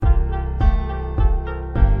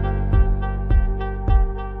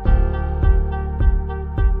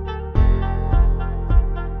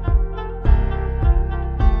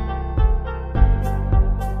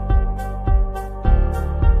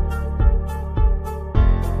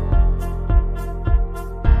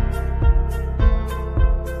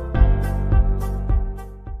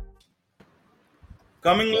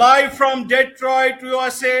Coming live from Detroit,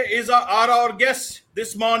 USA are our guests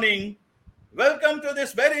this morning. Welcome to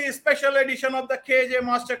this very special edition of the KJ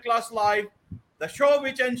Masterclass Live, the show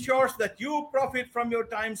which ensures that you profit from your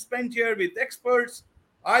time spent here with experts,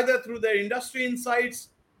 either through their industry insights,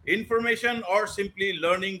 information, or simply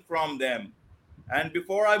learning from them. And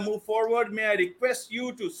before I move forward, may I request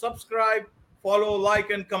you to subscribe, follow, like,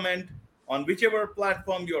 and comment on whichever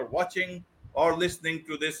platform you're watching or listening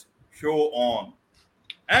to this show on.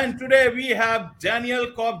 And today we have Daniel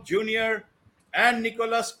Cobb Jr. and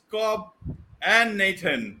Nicholas Cobb and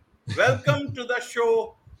Nathan. Welcome to the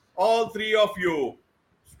show, all three of you.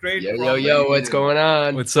 Straight from the What's going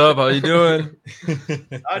on? What's up? How you doing?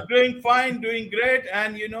 Doing fine, doing great.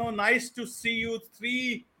 And, nice to see you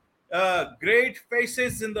three great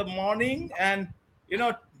faces in the morning and,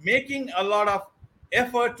 making a lot of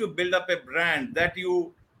effort to build up a brand that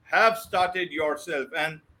you have started yourself.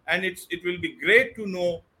 And it will be great to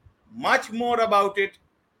know much more about it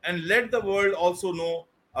and let the world also know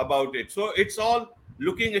about it. So it's all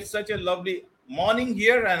looking at such a lovely morning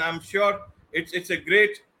here, and I'm sure it's a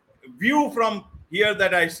great view from here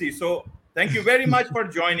that I see. So thank you very much for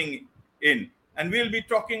joining in. And we'll be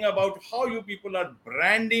talking about how you people are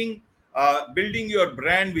branding, building your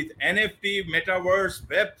brand with NFT, metaverse,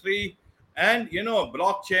 Web3, and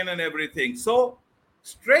blockchain and everything. So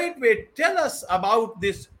straightway, tell us about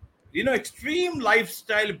this extreme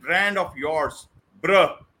lifestyle brand of yours,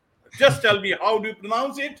 bruh. Just tell me, how do you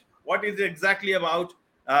pronounce it? What is it exactly about?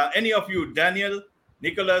 Any of you, Daniel,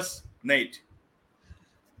 Nicholas, Nate?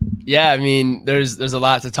 Yeah, I mean, there's a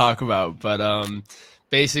lot to talk about, but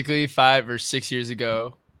basically 5 or 6 years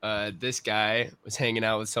ago, this guy was hanging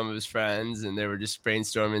out with some of his friends, and they were just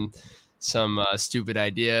brainstorming some stupid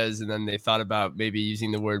ideas, and then they thought about maybe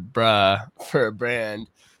using the word bruh for a brand,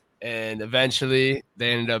 and eventually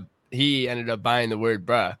he ended up buying the word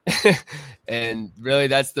bruh. And really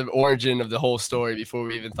that's the origin of the whole story. Before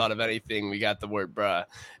we even thought of anything, we got the word bruh.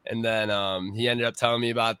 And then he ended up telling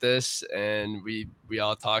me about this, and we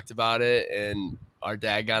all talked about it, and our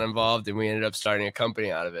dad got involved, and we ended up starting a company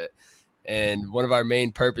out of it. And one of our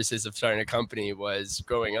main purposes of starting a company was,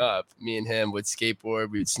 growing up, me and him would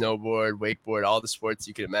skateboard, we would snowboard, wakeboard, all the sports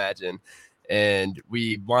you could imagine. And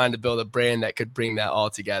we wanted to build a brand that could bring that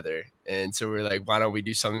all together. And so we're like, why don't we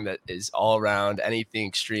do something that is all around, anything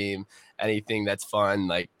extreme, anything that's fun,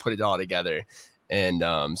 like put it all together. And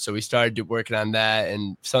so we started working on that.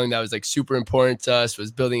 And something that was like super important to us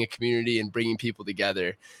was building a community and bringing people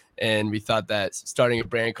together. And we thought that starting a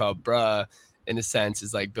brand called Bruh, in a sense,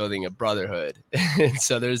 is like building a brotherhood. And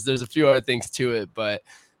so there's a few other things to it, but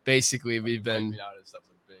basically we've been big.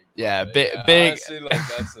 Honestly, like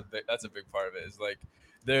that's a big part of it. Is like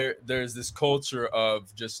there's this culture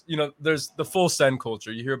of just, there's the full send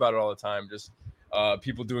culture. You hear about it all the time. Just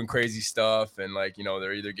people doing crazy stuff, and like,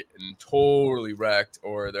 they're either getting totally wrecked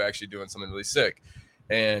or they're actually doing something really sick.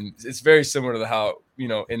 And it's very similar to how,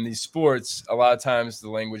 in these sports, a lot of times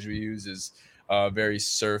the language we use is very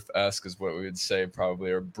surf-esque, is what we would say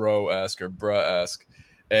probably, or bro-esque or bruh-esque.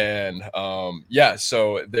 And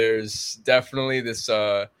so there's definitely this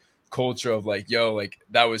culture of like, yo, like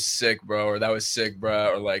that was sick, bro, or that was sick,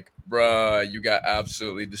 bruh, or like, bruh, you got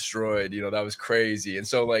absolutely destroyed, that was crazy. And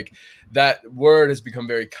so like that word has become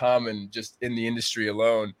very common just in the industry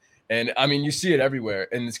alone. And I mean, you see it everywhere,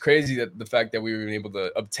 and it's crazy that the fact that we were able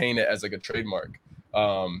to obtain it as like a trademark.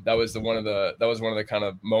 That was one of the kind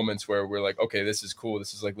of moments where we're like, okay, this is cool,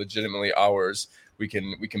 this is like legitimately ours. We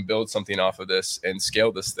can build something off of this and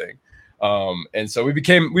scale this thing. And so we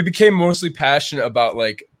became mostly passionate about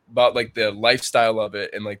the lifestyle of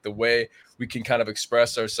it, and like the way we can kind of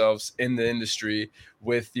express ourselves in the industry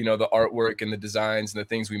with, the artwork and the designs and the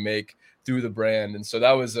things we make through the brand. And so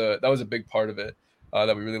that was a big part of it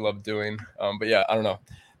that we really loved doing. But yeah, I don't know,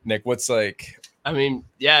 Nick, what's like,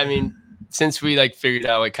 since we like figured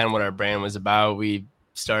out like kind of what our brand was about, we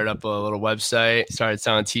started up a little website, started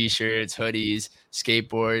selling t-shirts, hoodies,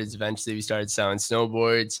 skateboards. Eventually we started selling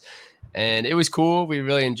snowboards, and it was cool. We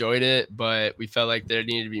really enjoyed it, but we felt like there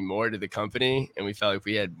needed to be more to the company, and we felt like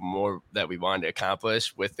we had more that we wanted to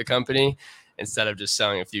accomplish with the company instead of just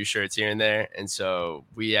selling a few shirts here and there. And so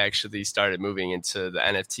we actually started moving into the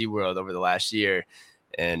NFT world over the last year,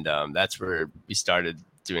 and that's where we started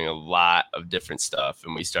doing a lot of different stuff,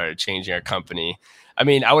 and we started changing our company. I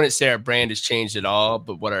mean, I wouldn't say our brand has changed at all,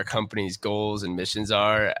 but what our company's goals and missions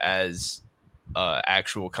are as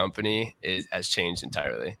actual company has changed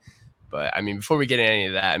entirely. But I mean, before we get into any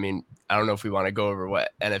of that, I mean, I don't know if we want to go over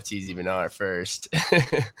what NFTs even are first.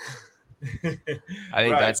 I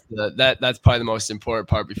think that's probably the most important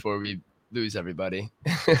part before we lose everybody.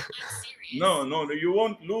 No, you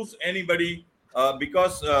won't lose anybody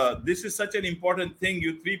because this is such an important thing.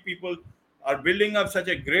 You three people are building up such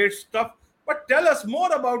a great stuff. But tell us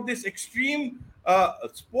more about this extreme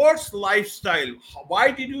sports lifestyle.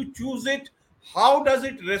 Why did you choose it? How does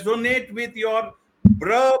it resonate with your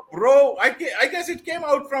bro? I guess it came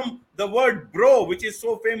out from the word bro, which is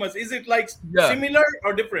so famous. Is it like Yeah. similar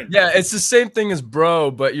or different? Yeah, it's the same thing as bro,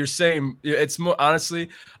 but you're saying it's more honestly,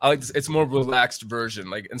 I like this, it's more relaxed version.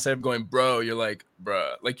 Like instead of going bro, you're like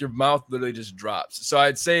bruh. Like your mouth literally just drops. So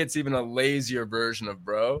I'd say it's even a lazier version of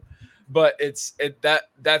bro, but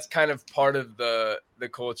that's kind of part of the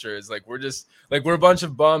culture is like we're a bunch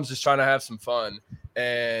of bums just trying to have some fun.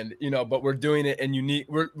 And but we're doing it in unique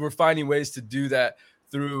we're finding ways to do that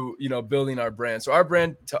through building our brand. So our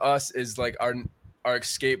brand to us is like our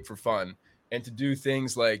escape for fun and to do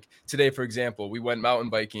things like today, for example, we went mountain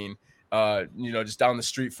biking, just down the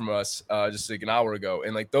street from us, just like an hour ago.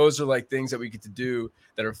 And like, those are like things that we get to do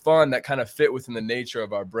that are fun, that kind of fit within the nature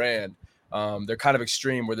of our brand. They're kind of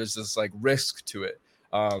extreme where there's this like risk to it.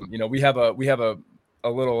 We have a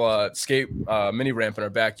little skate mini ramp in our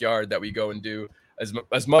backyard that we go and do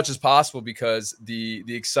as much as possible because the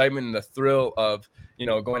excitement and the thrill of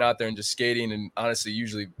going out there and just skating and honestly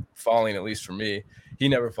usually falling, at least for me. He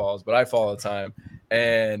never falls, but I fall all the time.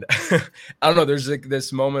 And I don't know, there's like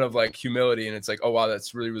this moment of like humility and it's like, oh wow,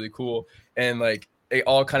 that's really, really cool. And like it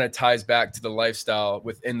all kind of ties back to the lifestyle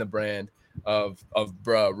within the brand of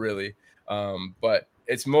bruh, really. But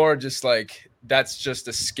it's more just like that's just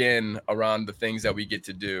a skin around the things that we get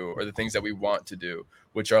to do or the things that we want to do,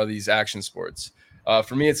 which are these action sports.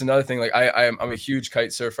 For me, it's another thing. Like I'm a huge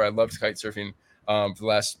kite surfer. I loved kite surfing for the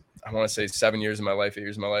last, I want to say 8 years of my life.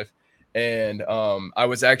 And I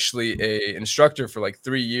was actually a instructor for like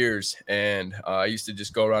 3 years. And I used to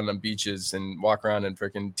just go around on beaches and walk around and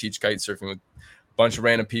freaking teach kite surfing with a bunch of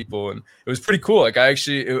random people. And it was pretty cool. Like I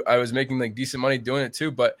was making like decent money doing it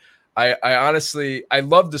too. But I honestly, I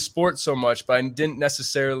loved the sport so much, but I didn't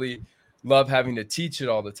necessarily love having to teach it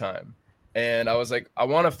all the time. And I was like, I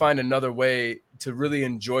want to find another way to really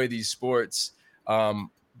enjoy these sports.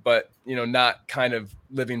 But not kind of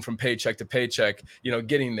living from paycheck to paycheck,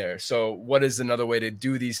 getting there. So what is another way to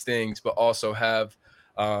do these things, but also have,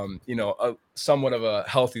 a somewhat of a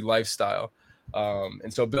healthy lifestyle.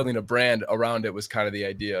 And so building a brand around it was kind of the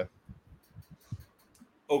idea.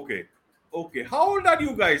 Okay. How old are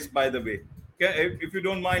you guys, by the way? If you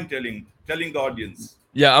don't mind telling the audience.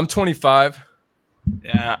 Yeah, I'm 25.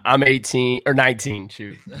 Yeah, I'm 18 or 19.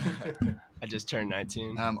 Shoot, I just turned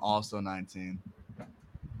 19. I'm also 19.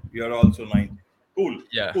 You're also 9. Cool.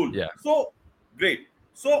 Yeah, Cool. yeah. So great.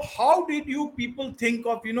 So how did you people think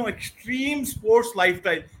of extreme sports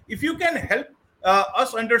lifestyle? If you can help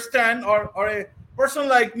us understand, or a person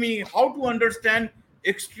like me, how to understand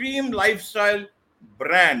extreme lifestyle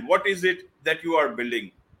brand. What is it that you are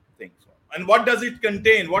building? Things, and what does it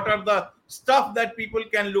contain? What are the stuff that people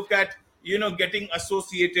can look at? Getting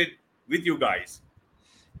associated with you guys.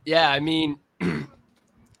 Yeah, I mean,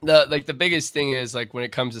 the biggest thing is like when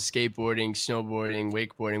it comes to skateboarding, snowboarding,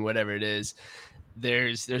 wakeboarding, whatever it is,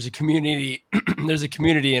 there's a community. There's a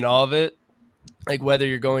community in all of it. Like whether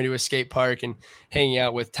you're going to a skate park and hanging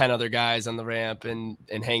out with 10 other guys on the ramp and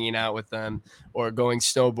hanging out with them, or going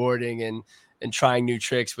snowboarding and trying new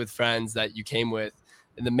tricks with friends that you came with.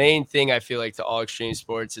 And the main thing I feel like to all extreme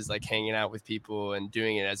sports is like hanging out with people and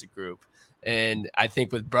doing it as a group. And I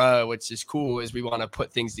think with Bruh, what's just cool is we want to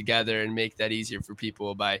put things together and make that easier for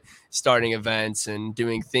people by starting events and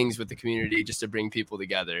doing things with the community just to bring people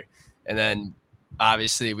together. And then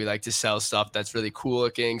obviously we like to sell stuff that's really cool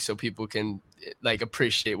looking so people can like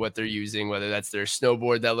appreciate what they're using, whether that's their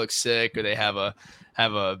snowboard that looks sick or they have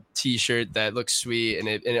a t-shirt that looks sweet, and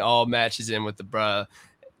it all matches in with the Bruh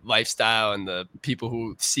lifestyle. And the people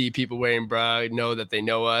who see people wearing bra know that they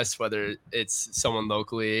know us, whether it's someone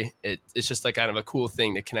locally. It's just like kind of a cool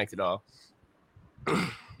thing to connect it all.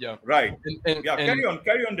 Yeah, right. And carry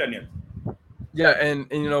on, Daniel. Yeah, and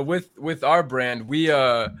with our brand, we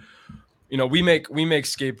make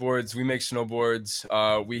skateboards, we make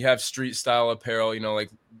snowboards, we have street style apparel, like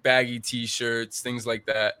baggy t-shirts, things like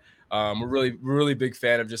that. We're really big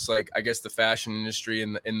fan of just like, I guess, the fashion industry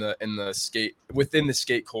in the skate, within the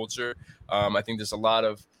skate culture. I think there's a lot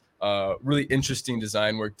of really interesting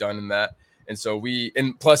design work done in that. And so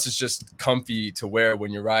and plus it's just comfy to wear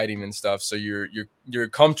when you're riding and stuff. So you're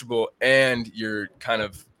comfortable and you're kind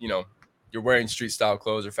of, you're wearing street style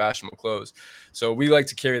clothes or fashionable clothes. So we like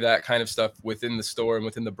to carry that kind of stuff within the store and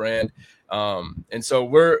within the brand. And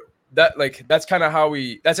so that's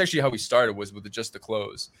actually how we started, was with just the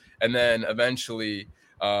clothes. And then eventually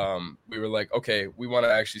we were like, okay, we want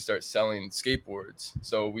to actually start selling skateboards.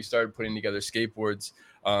 So we started putting together skateboards.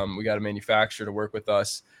 We got a manufacturer to work with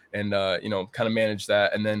us and, kind of manage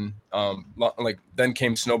that. And then, then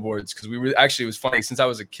came snowboards, because it was funny, since I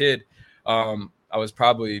was a kid, I was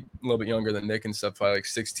probably a little bit younger than Nick and stuff, probably like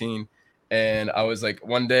 16. And I was like,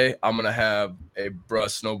 one day I'm going to have a bruh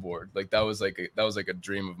snowboard. Like that was like a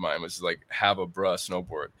dream of mine, was to like have a bruh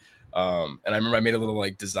snowboard. And I remember I made a little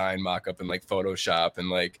like design mock-up in like Photoshop, and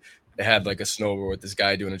like it had like a snowboard with this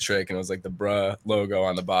guy doing a trick, and it was like the bruh logo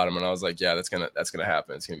on the bottom. And I was like, yeah, that's gonna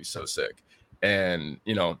happen. It's gonna be so sick. And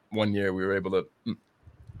one year we were able to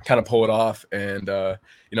kind of pull it off, and it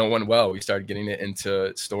went well. We started getting it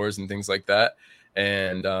into stores and things like that,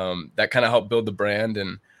 and that kind of helped build the brand.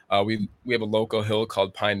 And we have a local hill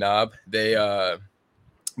called Pine Knob. They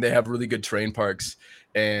have really good terrain parks,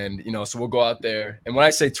 and so we'll go out there. And when I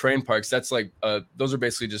say terrain parks, that's like those are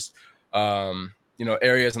basically just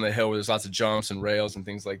areas on the hill where there's lots of jumps and rails and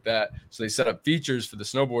things like that. So they set up features for the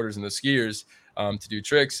snowboarders and the skiers to do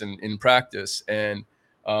tricks and in practice. And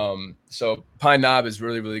so Pine Knob is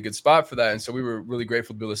really, really good spot for that. And so we were really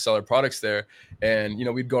grateful to be able to sell our products there. And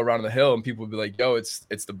we'd go around the hill and people would be like, yo, it's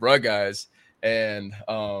the bruh guys. And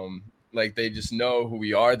like they just know who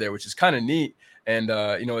we are there, which is kind of neat. And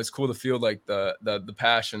it's cool to feel like the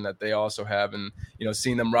passion that they also have, and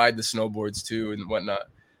seeing them ride the snowboards too and whatnot.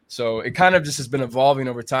 So it kind of just has been evolving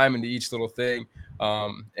over time into each little thing,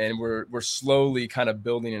 and we're slowly kind of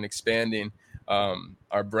building and expanding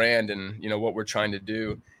our brand and what we're trying to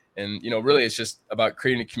do. And really it's just about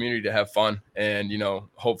creating a community to have fun and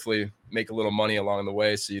hopefully make a little money along the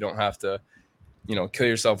way, so you don't have to kill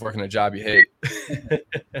yourself working a job you hate.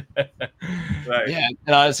 Right. Yeah,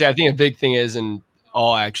 and honestly, I think a big thing is in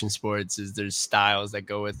all action sports is there's styles that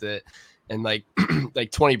go with it, and like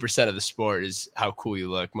 20% of the sport is how cool you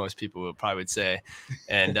look. Most people would probably say,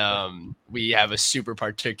 and we have a super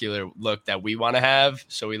particular look that we want to have,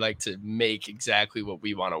 so we like to make exactly what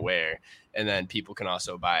we want to wear, and then people can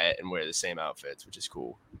also buy it and wear the same outfits, which is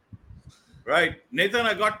cool. Right, Nathan,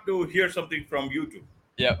 I got to hear something from you too.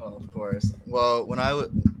 Yeah, of course. Well, when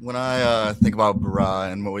I think about Bra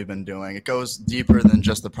and what we've been doing, it goes deeper than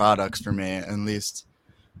just the products for me. At least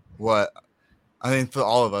what I think for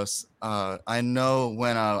all of us. I know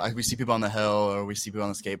when we see people on the hill or we see people on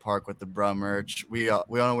the skate park with the Bra merch, we all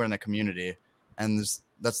know we're in a community, and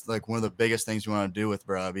that's like one of the biggest things we want to do with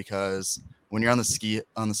Bra, because when you're on the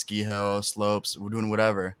ski hill slopes, we're doing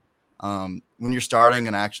whatever. When you're starting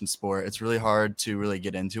an action sport, it's really hard to really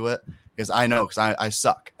get into it, because I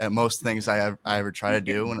suck at most things I ever try to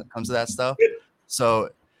do when it comes to that stuff. So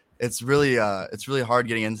it's really hard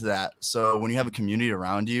getting into that. So when you have a community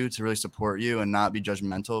around you to really support you and not be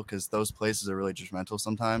judgmental, because those places are really judgmental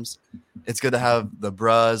sometimes, it's good to have the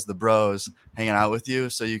bros hanging out with you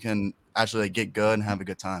so you can actually get good and have a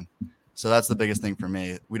good time. So that's the biggest thing for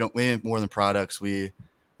me. We need more than products. We're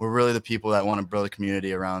really the people that want to build a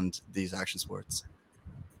community around these action sports.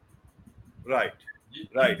 Right.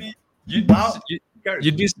 You'd be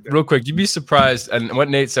real quick. You'd be surprised, and what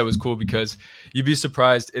Nate said was cool, because you'd be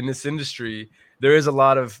surprised in this industry. There is a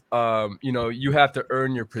lot of, you have to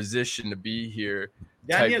earn your position to be here.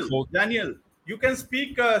 Daniel, you can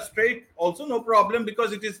speak straight also, no problem,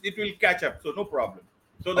 because it will catch up, so no problem,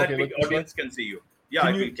 so that the audience can see you.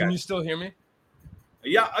 Yeah, can you still hear me?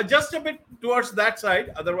 Yeah, just a bit towards that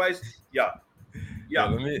side. Otherwise, yeah.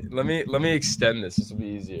 Let me extend this. This will be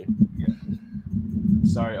easier. Yeah.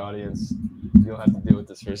 Sorry, audience. You'll have to deal with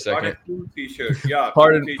this for a second. Got a cool t-shirt. Yeah.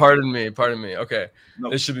 Pardon me. Okay. No.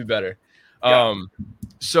 This should be better. Yeah.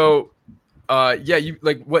 You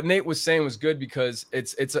like what Nate was saying was good, because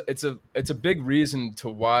it's a big reason to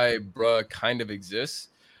why Bruh kind of exists.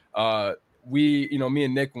 Me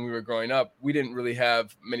and Nick, when we were growing up, we didn't really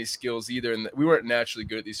have many skills either, and we weren't naturally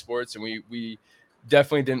good at these sports, and we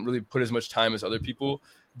definitely didn't really put as much time as other people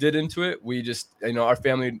did into it. We just, our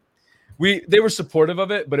family, they were supportive of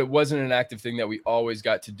it, but it wasn't an active thing that we always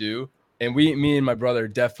got to do. And me and my brother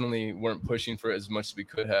definitely weren't pushing for it as much as we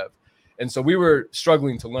could have. And so we were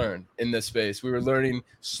struggling to learn in this space. We were learning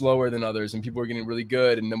slower than others, and people were getting really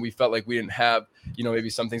good. And then we felt like we didn't have, maybe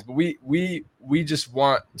some things, but we just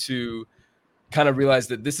want to kind of realize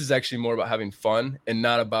that this is actually more about having fun and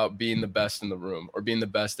not about being the best in the room or being the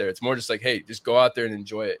best there. It's more just like, hey, just go out there and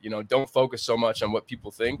enjoy it. Don't focus so much on what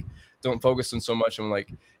people think. Don't focus on so much on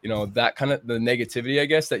that kind of the negativity, I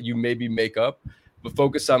guess, that you maybe make up, but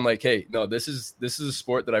focus on like, hey, no, this is a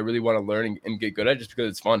sport that I really want to learn and get good at, just because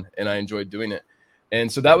it's fun and I enjoy doing it. And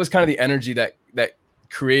so that was kind of the energy that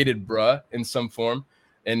created Bruh in some form.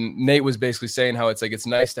 And Nate was basically saying how it's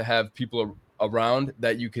nice to have people around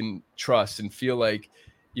that you can trust and feel like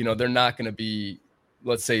they're not going to be,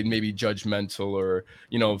 let's say, maybe judgmental or,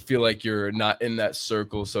 feel like you're not in that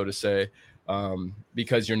circle, so to say,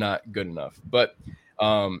 because you're not good enough. But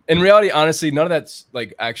in reality, honestly, none of that's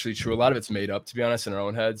like actually true. A lot of it's made up, to be honest, in our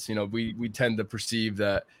own heads. We tend to perceive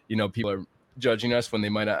that, people are judging us when they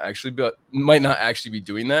might not actually be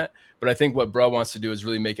doing that. But I think what bro wants to do is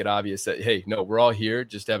really make it obvious that, hey, no, we're all here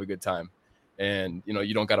just to have a good time. And,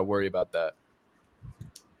 you don't got to worry about that.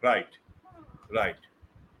 Right. Right.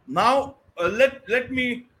 Now, let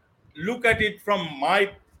me look at it from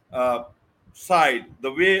my side,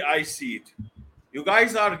 the way I see it. You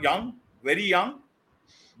guys are young, very young,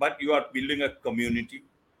 but you are building a community.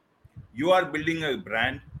 You are building a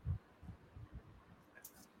brand.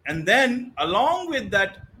 And then, along with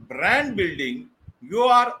that brand building, you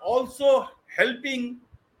are also helping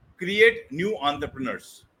create new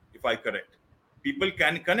entrepreneurs, if I correct. People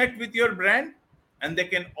can connect with your brand and they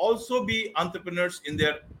can also be entrepreneurs in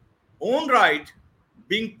their own right,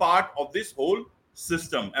 being part of this whole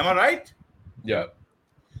system. Am I right? Yeah.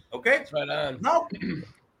 Okay. That's right on. Now,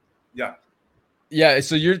 yeah. Yeah.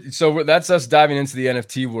 So that's us diving into the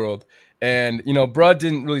NFT world. And, Bruh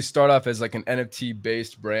didn't really start off as like an NFT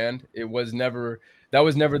based brand. That was never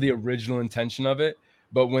the original intention of it.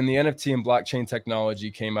 But when the NFT and blockchain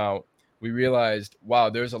technology came out, we realized,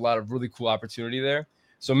 wow, there's a lot of really cool opportunity there.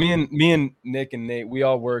 So me and Nick and Nate, we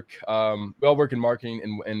all work in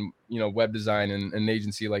marketing and web design and an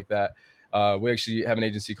agency like that. We actually have an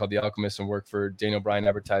agency called The Alchemist and work for Daniel Bryan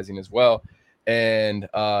Advertising as well. And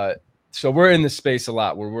so we're in this space a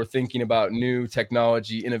lot where we're thinking about new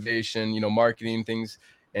technology, innovation, marketing things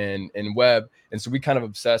and web. And so we kind of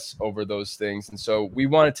obsess over those things. And so we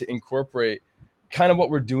wanted to incorporate kind of what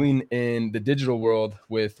we're doing in the digital world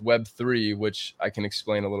with Web3, which I can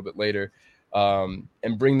explain a little bit later, and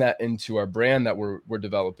bring that into our brand that we're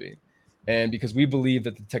developing. And because we believe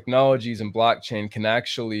that the technologies and blockchain can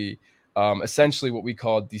actually essentially what we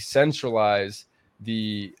call decentralize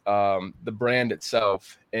the brand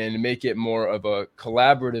itself and make it more of a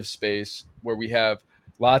collaborative space where we have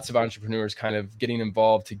lots of entrepreneurs kind of getting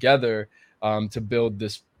involved together to build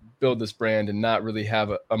this brand and not really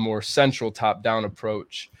have a more central top-down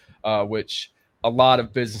approach, which a lot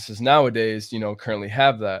of businesses nowadays, currently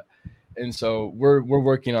have that. And so we're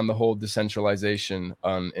working on the whole decentralization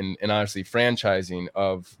and honestly franchising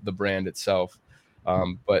of the brand itself.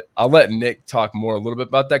 But I'll let Nick talk a little bit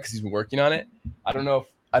about that because he's been working on it. I don't know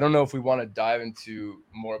if we want to dive into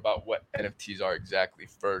more about what NFTs are exactly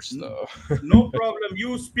first, though. No problem.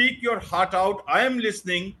 You speak your heart out. I am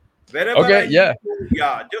listening. Wherever Okay, yeah.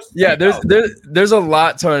 There's a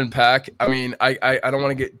lot to unpack. I mean, I don't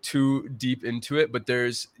want to get too deep into it, but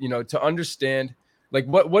there's, to understand, like,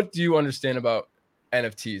 what do you understand about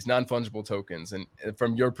NFTs, non-fungible tokens, and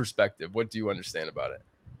from your perspective, what do you understand about it?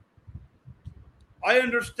 I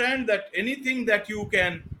understand that anything that you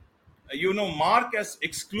can, mark as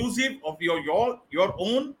exclusive of your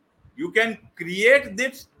own, you can create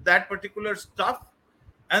that particular stuff,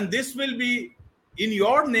 and this will be in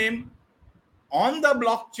your name on the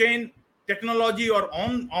blockchain technology or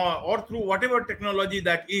on or through whatever technology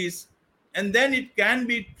that is, and then it can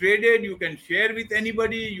be traded. You can share with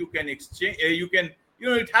anybody. You can exchange. You can,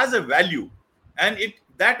 it has a value, and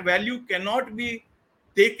that value cannot be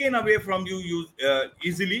taken away from you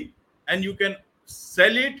easily, and you can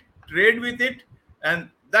sell it, trade with it, and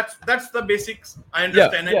that's the basics. I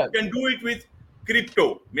understand. Yeah. And you can do it with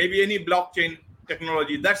crypto, maybe any blockchain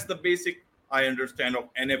technology. That's the basic I understand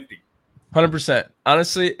of NFT. 100%,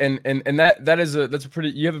 honestly, and that's a pretty,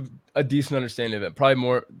 you have a decent understanding of it,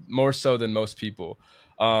 probably more so than most people.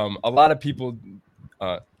 A lot of people,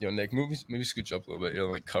 Nick, maybe scooch up a little bit.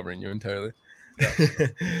 You're like covering you entirely.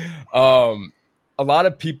 A lot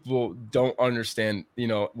of people don't understand,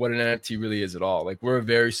 what an NFT really is at all. Like, we're a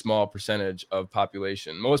very small percentage of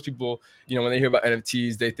population. Most people, when they hear about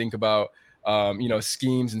NFTs, they think about,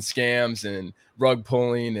 schemes and scams and rug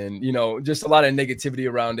pulling and, just a lot of negativity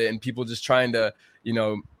around it. And people just trying to,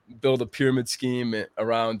 build a pyramid scheme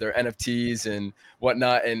around their NFTs and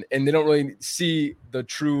whatnot. And they don't really see the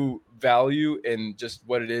true value in just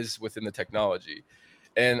what it is within the technology.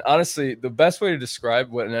 And honestly, the best way to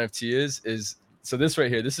describe what an NFT is so this right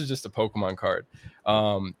here, this is just a Pokemon card.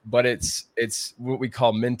 But it's what we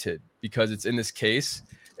call minted because it's in this case.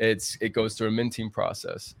 It goes through a minting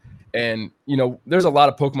process. And, there's a lot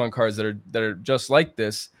of Pokemon cards that are just like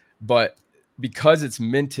this, but because it's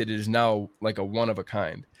minted, it is now like a one of a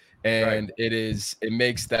kind. And right. It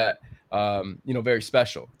makes that, very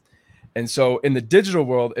special. And so in the digital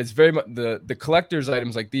world, it's very much the collector's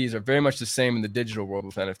items like these are very much the same in the digital world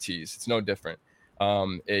with NFTs. It's no different.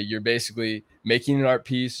 You're basically making an art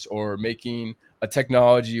piece or making a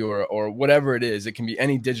technology or whatever it is. It can be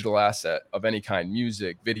any digital asset of any kind: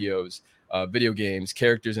 music, videos, video games,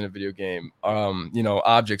 characters in a video game,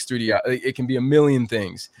 objects, 3D. It can be a million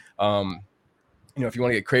things. If you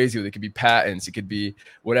want to get crazy with it, it could be patents, it could be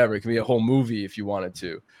whatever, it can be a whole movie if you wanted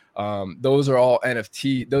to. Those are all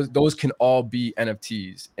NFT. Those can all be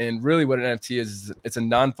NFTs. And really what an NFT is it's a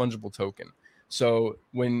non-fungible token. So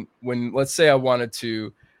when let's say I wanted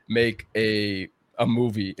to make a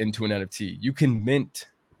movie into an NFT, you can mint.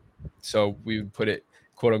 So we would put it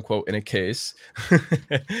quote unquote in a case,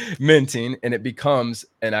 minting, and it becomes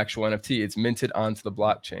an actual NFT. It's minted onto the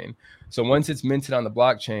blockchain. So once it's minted on the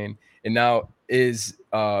blockchain, it now is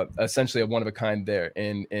essentially a one of a kind there,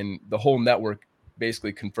 and the whole network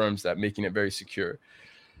basically confirms that, making it very secure.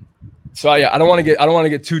 So yeah, I don't want to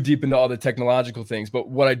get too deep into all the technological things, but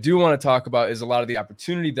what I do want to talk about is a lot of the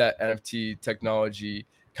opportunity that NFT technology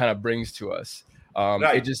kind of brings to us.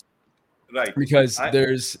 Right. It just Right. because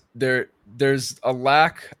there's a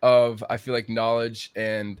lack of, I feel like, knowledge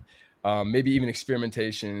and maybe even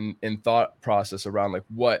experimentation and thought process around like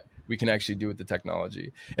what we can actually do with the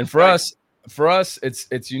technology. And for us,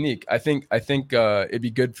 it's unique. I think it'd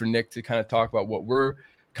be good for Nick to kind of talk about what we're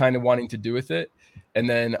kind of wanting to do with it, and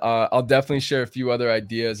then I'll definitely share a few other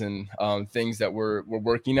ideas and things that we're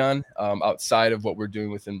working on outside of what we're doing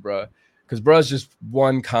within Bruh. Because Bruh is just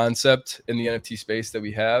one concept in the NFT space that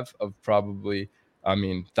we have of probably,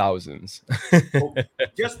 thousands.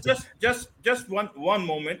 just one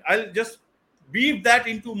moment. I'll just weave that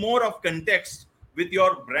into more of context with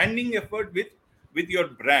your branding effort with your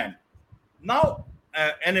brand. Now,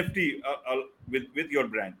 NFT with your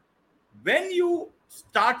brand. When you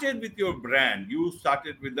started with your brand, you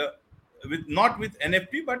started with not with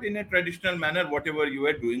NFT, but in a traditional manner, whatever you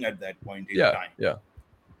were doing at that point in time. Yeah.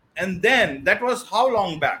 And then that was how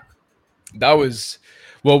long back? That was,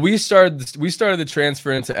 well, we started the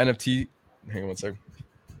transfer into NFT. Hang on one second.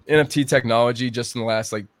 NFT technology just in the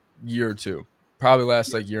last like year or two, probably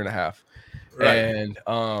last like year and a half. Right.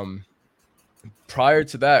 And prior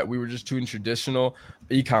to that, we were just doing traditional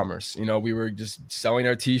e-commerce. We were just selling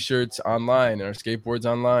our t-shirts online and our skateboards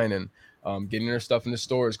online, and getting our stuff in the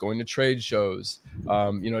stores, going to trade shows,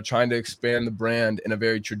 trying to expand the brand in a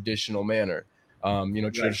very traditional manner.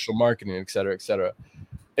 Traditional marketing, et cetera, et cetera.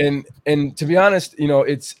 And to be honest,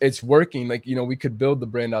 it's working. Like, we could build the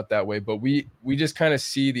brand out that way, but we just kind of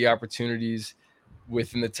see the opportunities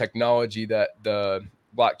within the technology that the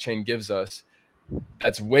blockchain gives us.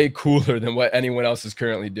 That's way cooler than what anyone else is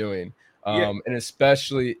currently doing. And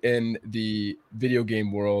especially in the video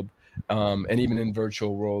game world, and even in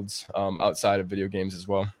virtual worlds outside of video games as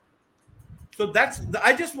well. So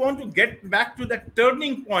I just want to get back to that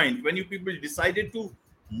turning point when you people decided to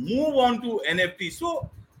move on to NFT. So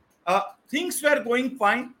things were going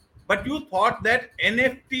fine, but you thought that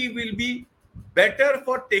NFT will be better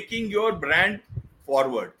for taking your brand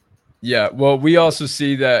forward. Yeah, well, we also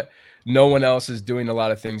see that no one else is doing a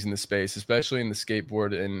lot of things in the space, especially in the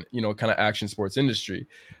skateboard and kind of action sports industry.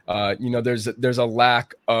 There's a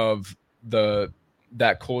lack of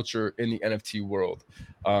that culture in the NFT world.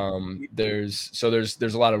 There's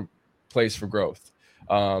a lot of place for growth.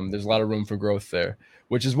 There's a lot of room for growth there,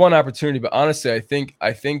 which is one opportunity. But honestly, I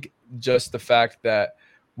think just the fact that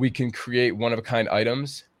we can create one of a kind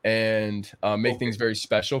items and make things very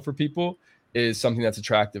special for people is something that's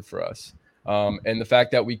attractive for us. And the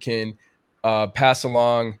fact that we can pass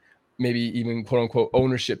along maybe even quote unquote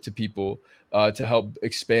ownership to people to help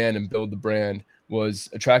expand and build the brand was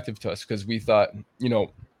attractive to us, because we thought,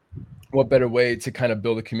 what better way to kind of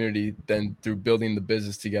build a community than through building the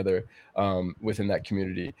business together within that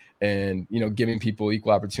community, and giving people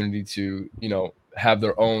equal opportunity to have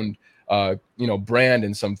their own brand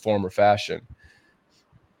in some form or fashion.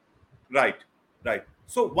 Right.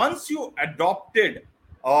 So once you adopted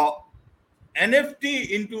NFT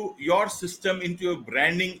into your system, into your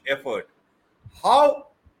branding effort, how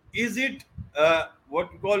is it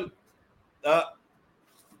what we call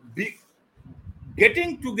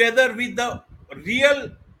getting together with the real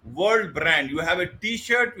world brand? You have a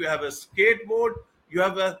t-shirt, you have a skateboard, you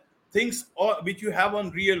have things which you have on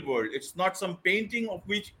real world. It's not some painting of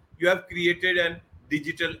which you have created a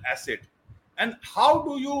digital asset. And how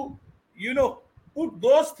do you put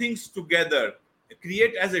those things together,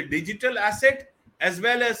 create as a digital asset as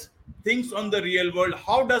well as things on the real world?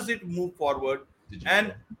 How does it move forward,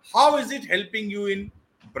 and how is it helping you in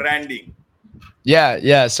branding?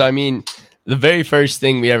 Yeah. So The very first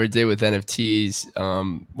thing we ever did with NFTs,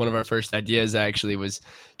 one of our first ideas actually was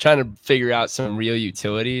trying to figure out some real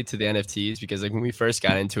utility to the NFTs, because like when we first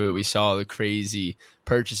got into it, we saw the crazy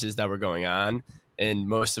purchases that were going on, and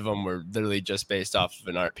most of them were literally just based off of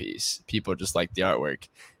an art piece. People just liked the artwork,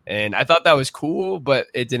 and I thought that was cool, but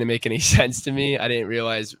it didn't make any sense to me. I didn't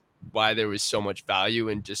realize why there was so much value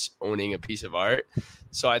in just owning a piece of art.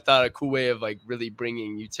 So I thought a cool way of like really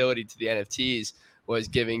bringing utility to the NFTs was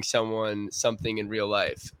giving someone something in real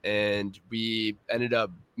life. And we ended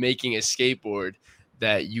up making a skateboard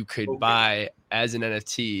that you could Okay. buy as an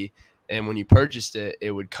NFT. And when you purchased it,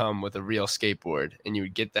 it would come with a real skateboard, and you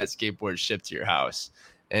would get that skateboard shipped to your house.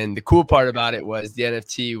 And the cool part about it was the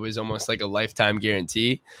NFT was almost like a lifetime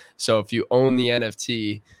guarantee. So if you own the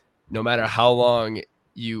NFT, no matter how long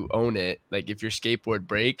you own it, like if your skateboard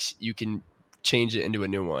breaks, you can change it into a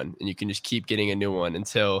new one, and you can just keep getting a new one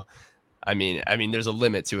until I mean, there's a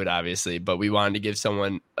limit to it, obviously, but we wanted to give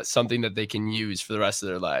someone something that they can use for the rest of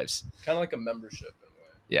their lives. Kind of like a membership in a way.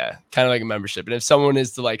 Yeah, kind of like a membership. And if someone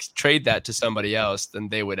is to like trade that to somebody else, then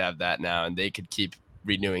they would have that now, and they could keep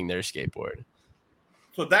renewing their skateboard.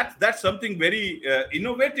 So that's something very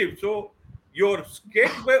innovative. So your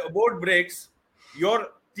skateboard breaks, your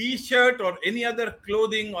T-shirt or any other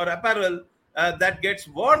clothing or apparel that gets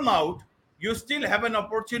worn out, you still have an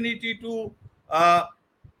opportunity to uh,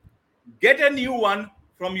 get a new one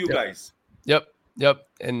from you Yep. guys. Yep.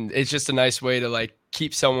 And it's just a nice way to like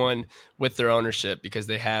keep someone with their ownership, because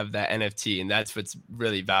they have that NFT, and that's what's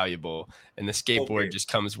really valuable. And the skateboard Okay. just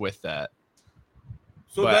comes with that.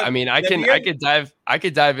 So But I mean, I real-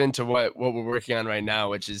 could dive into what we're working on right now,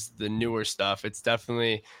 which is the newer stuff. It's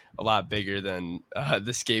definitely a lot bigger than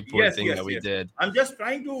the skateboard thing that we did. I'm just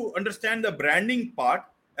trying to understand the branding part,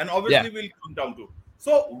 and Yeah. obviously we'll come down to.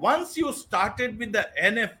 So once you started with the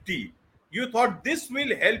NFT, you thought this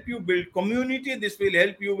will help you build community, this will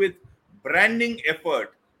help you with branding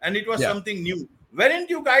effort, and it was Yeah. something new. Weren't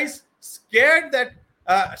you guys scared that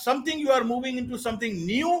something you are moving into something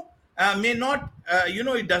new may not,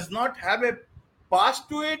 it does not have a past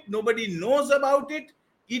to it, nobody knows about it,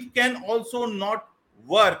 it can also not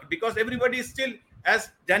work because everybody is still, as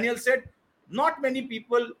Daniel said, not many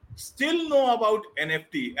people still know about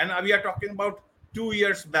NFT, and we are talking about 2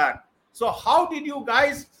 years back. So how did you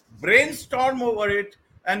guys brainstorm over it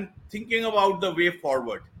and thinking about the way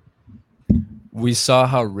forward? We saw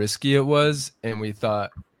how risky it was, and we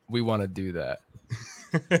thought we want to do that.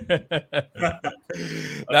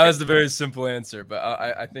 That was the very simple answer, but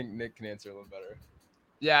I think Nick can answer a little better.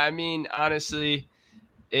 Yeah, I mean, honestly,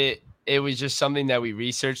 it was just something that we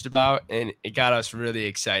researched about, and it got us really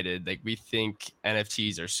excited. Like, we think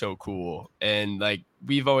NFTs are so cool, and like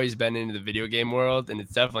we've always been into the video game world, and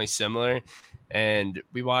it's definitely similar. And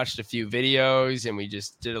we watched a few videos, and we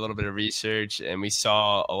just did a little bit of research, and we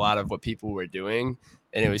saw a lot of what people were doing,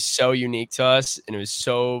 and it was so unique to us, and it was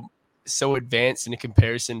so advanced in a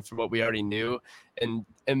comparison for what we already knew, and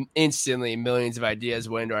instantly millions of ideas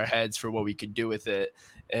went into our heads for what we could do with it.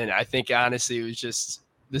 And I think honestly, it was just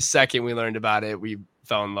the second we learned about it, we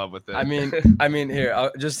fell in love with it. I mean, here,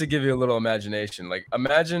 just to give you a little imagination, like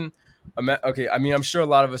imagine, okay, I mean, I'm sure a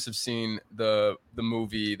lot of us have seen the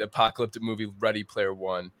movie, the apocalyptic movie, Ready Player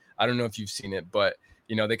One. I don't know if you've seen it, but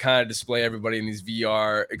you know, they kind of display everybody in these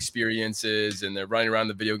VR experiences, and they're running around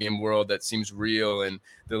the video game world that seems real, and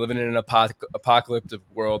they're living in an apocalyptic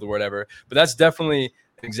world or whatever. But that's definitely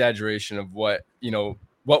an exaggeration of what, you know,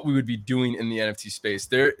 what we would be doing in the NFT space.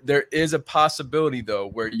 There is a possibility though,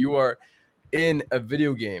 where you are in a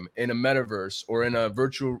video game, in a metaverse, or in a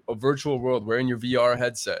virtual world, where in your VR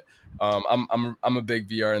headset. I'm a big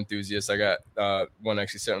VR enthusiast. I got one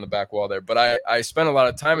actually sitting on the back wall there, but I spent a lot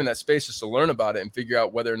of time in that space just to learn about it and figure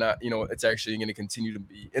out whether or not, you know, it's actually going to continue to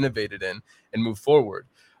be innovated in and move forward.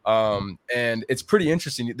 And it's pretty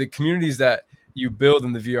interesting. The communities that you build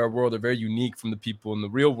in the VR world are very unique from the people in the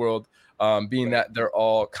real world, being that they're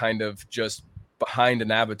all kind of just behind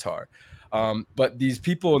an avatar. But these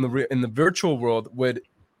people in the virtual world would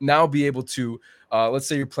now be able to, let's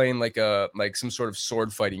say you're playing like some sort of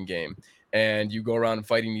sword fighting game, and you go around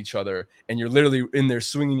fighting each other, and you're literally in there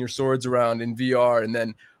swinging your swords around in VR, and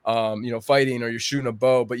then fighting, or you're shooting a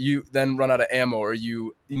bow, but you then run out of ammo, or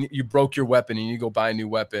you broke your weapon and you go buy a new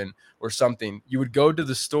weapon or something. You would go to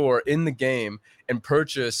the store in the game and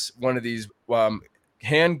purchase one of these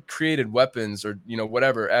hand created weapons, or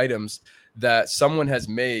whatever items that someone has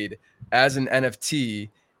made as an NFT,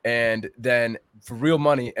 and then for real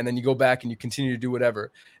money, and then you go back and you continue to do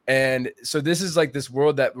whatever. And so this is like this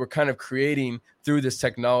world that we're kind of creating through this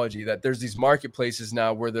technology, that there's these marketplaces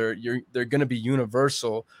now where they're going to be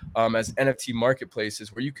universal as NFT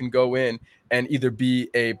marketplaces, where you can go in and either be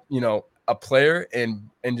a player and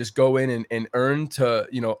just go in and earn to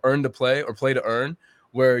earn to play, or play to earn,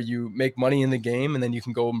 where you make money in the game and then you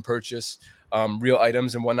can go and purchase real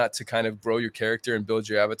items and whatnot to kind of grow your character and build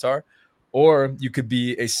your avatar. Or you could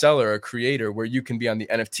be a seller, a creator, where you can be on the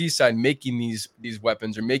NFT side making these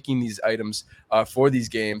weapons or making these items for these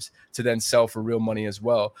games to then sell for real money as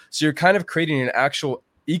well. So you're kind of creating an actual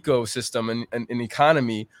ecosystem and an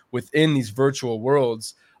economy within these virtual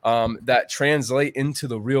worlds that translate into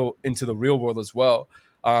the real world as well.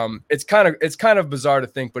 It's kind of bizarre to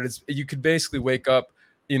think, but you could basically wake up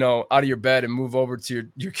out of your bed and move over to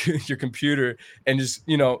your computer and just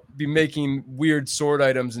be making weird sword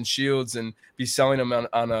items and shields and be selling them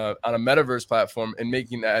on a metaverse platform and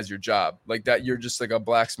making that as your job, like that. You're just like a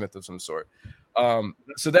blacksmith of some sort.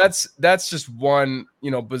 So that's just one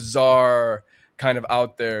bizarre kind of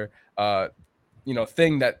out there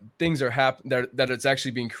thing that things are happening that it's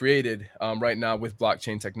actually being created right now with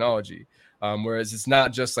blockchain technology. Whereas it's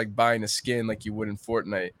not just like buying a skin like you would in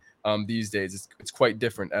Fortnite. These days, it's quite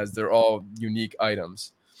different, as they're all unique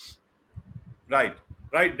items. Right,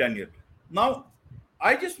 right, Daniel. Now,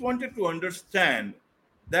 I just wanted to understand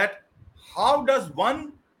that how does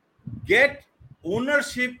one get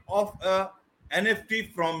ownership of a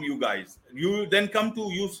NFT from you guys? You then come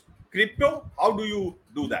to use crypto. How do you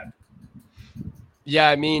do that?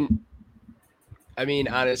 Yeah, I mean,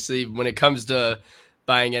 honestly, when it comes to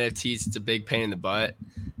buying NFTs, it's a big pain in the butt.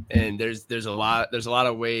 And there's a lot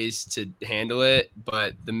of ways to handle it,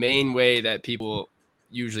 but the main way that people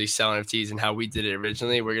usually sell NFTs and how we did it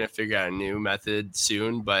originally, we're going to figure out a new method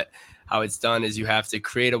soon, but how it's done is you have to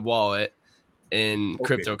create a wallet in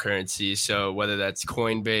cryptocurrency. So whether that's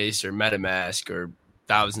Coinbase or MetaMask or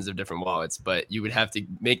thousands of different wallets, but you would have to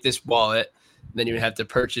make this wallet, then you would have to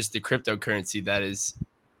purchase the cryptocurrency that is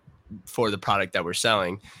for the product that we're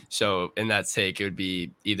selling. So in that sake, it would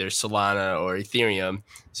be either Solana or Ethereum.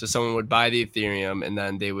 So someone would buy the Ethereum and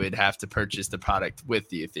then they would have to purchase the product with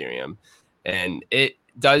the Ethereum. And it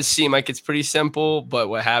does seem like it's pretty simple, but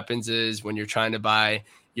what happens is when you're trying to buy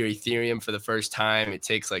your Ethereum for the first time, it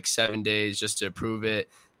takes like 7 days just to approve it.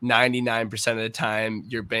 99% of the time,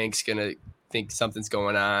 your bank's going to think something's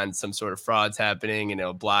going on, some sort of fraud's happening, and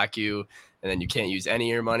it'll block you, and then you can't use any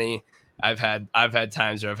of your money. I've had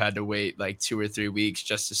times where I've had to wait like 2 or 3 weeks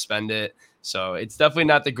just to spend it. So it's definitely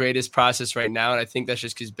not the greatest process right now. And I think that's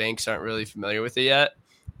just because banks aren't really familiar with it yet.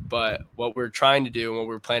 But what we're trying to do and what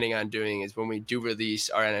we're planning on doing is when we do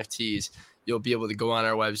release our NFTs, you'll be able to go on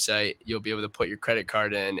our website, you'll be able to put your credit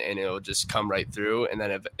card in, and it'll just come right through. And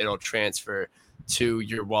then it'll transfer to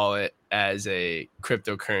your wallet as a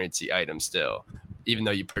cryptocurrency item still, even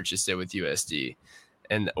though you purchased it with USD.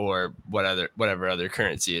 Or whatever other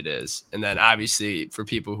currency it is. And then obviously for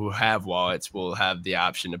people who have wallets, we'll have the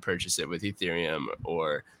option to purchase it with Ethereum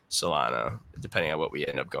or Solana, depending on what we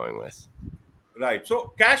end up going with. Right.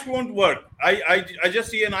 So cash won't work. I just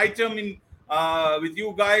see an item in with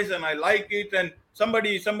you guys and I like it, and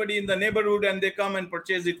somebody in the neighborhood and they come and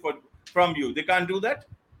purchase it from you. They can't do that?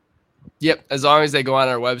 Yep. As long as they go on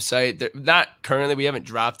our website. They're not currently, we haven't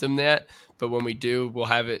dropped them yet, but when we do, we'll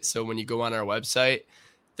have it. So when you go on our website,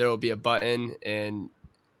 there will be a button, and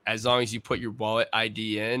as long as you put your wallet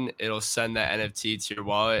ID in, it'll send that NFT to your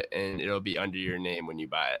wallet and it'll be under your name when you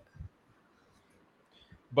buy it.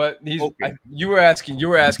 But you were asking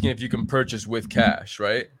if you can purchase with cash,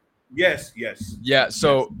 right? Yes. Yeah.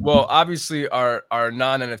 So, well, obviously our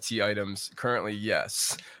non-NFT items currently,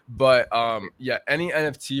 yes. But any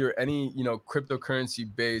NFT or any cryptocurrency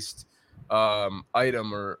based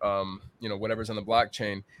item or whatever's on the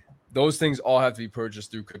blockchain, those things all have to be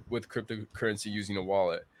purchased with cryptocurrency using a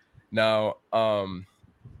wallet. Now,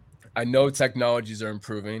 I know technologies are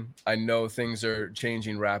improving. I know things are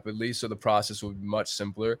changing rapidly, so the process will be much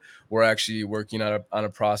simpler. We're actually working on a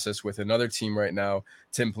process with another team right now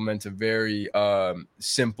to implement a very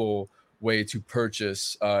simple way to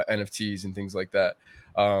purchase NFTs and things like that.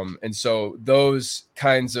 And so those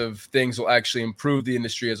kinds of things will actually improve the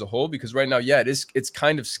industry as a whole, because right now, it's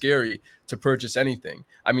kind of scary to purchase anything.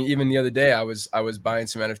 I mean, even the other day, I was buying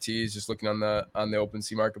some NFTs, just looking on the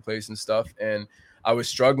OpenSea marketplace and stuff, and I was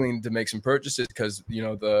struggling to make some purchases because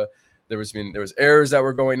there was errors that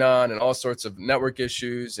were going on and all sorts of network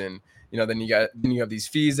issues, and then you have these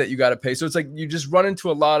fees that you got to pay. So it's like you just run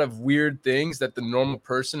into a lot of weird things that the normal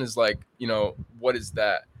person is like, what is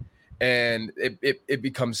that? And it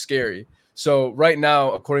becomes scary. So right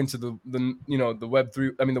now, according to the the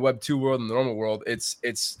Web3, I mean the Web2 world and the normal world, it's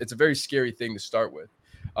a very scary thing to start with.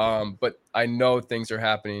 But I know things are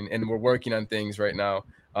happening, and we're working on things right now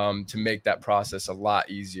to make that process a lot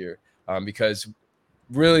easier. Because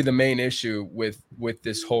really the main issue with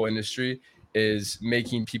this whole industry is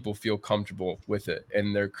making people feel comfortable with it,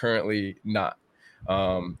 and they're currently not.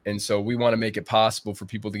 And so we want to make it possible for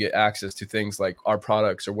people to get access to things like our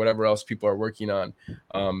products or whatever else people are working on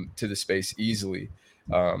to the space easily,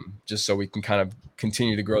 just so we can kind of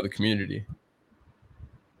continue to grow the community.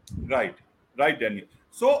 Right, right, Daniel.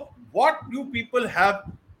 So, what do people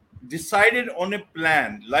have decided on a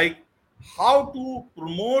plan, like how to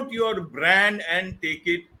promote your brand and take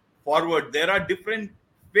it forward? There are different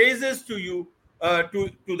phases to you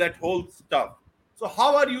to that whole stuff. So,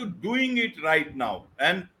 how are you doing it right now?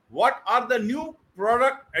 And what are the new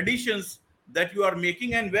product additions that you are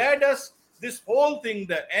making? And where does this whole thing,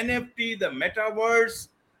 the NFT, the metaverse,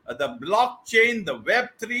 the blockchain, the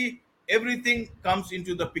Web3, everything comes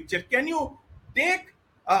into the picture? Can you take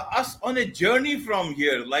us on a journey from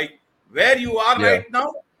here, like where you are Yeah. right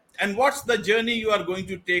now, and what's the journey you are going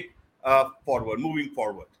to take forward, moving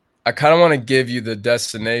forward? I kind of want to give you the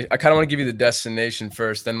destination. I kind of want to give you the destination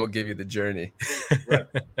first, then we'll give you the journey. Right.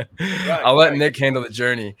 Right, I'll let right. Nick handle the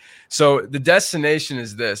journey. So the destination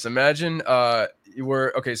is this. Imagine so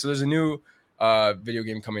there's a new video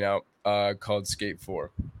game coming out called Skate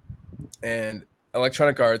 4. And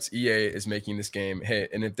Electronic Arts, EA, is making this game. Hey,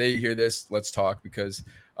 and if they hear this, let's talk, because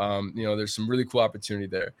there's some really cool opportunity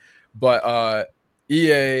there. But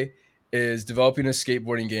EA is developing a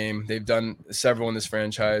skateboarding game. They've done several in this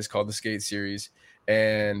franchise called the Skate series,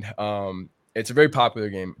 and it's a very popular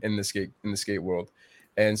game in the skate world.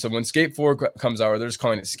 And so when Skate 4 comes out, or they're just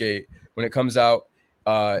calling it Skate, when it comes out,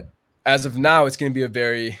 as of now, it's going to be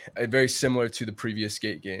a very similar to the previous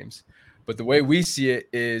Skate games. But the way we see it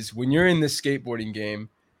is, when you're in this skateboarding game,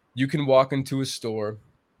 you can walk into a store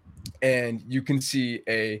and you can see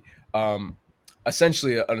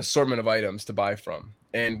essentially an assortment of items to buy from.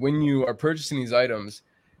 And when you are purchasing these items,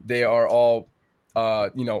 they are all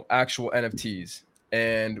actual NFTs.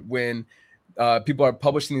 And when people are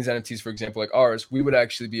publishing these NFTs, for example, like ours, we would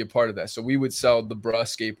actually be a part of that. So we would sell the Bruh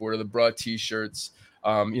skateboard or the Bruh t-shirts,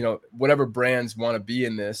 whatever brands want to be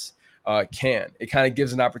in this. It kind of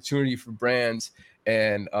gives an opportunity for brands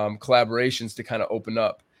and collaborations to kind of open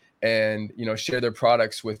up and share their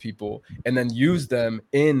products with people, and then use them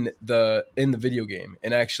in the video game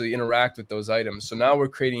and actually interact with those items. So now we're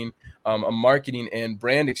creating a marketing and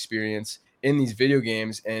brand experience in these video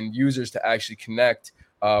games, and users to actually connect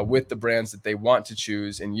with the brands that they want to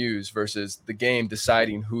choose and use, versus the game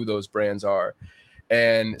deciding who those brands are.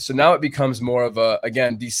 And so now it becomes more of a,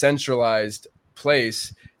 again, decentralized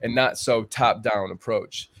place and not so top-down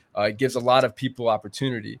approach. It gives a lot of people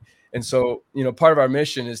opportunity. And so, part of our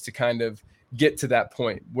mission is to kind of get to that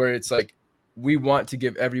point where it's like, we want to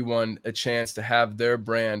give everyone a chance to have their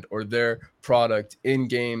brand or their product in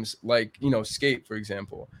games like, Skate, for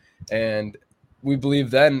example. And we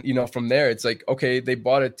believe then, from there, it's like, okay, they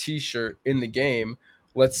bought a t-shirt in the game,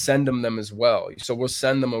 let's send them as well. So we'll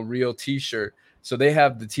send them a real t-shirt. So they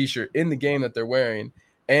have the t-shirt in the game that they're wearing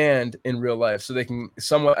and in real life, so they can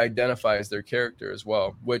somewhat identify as their character as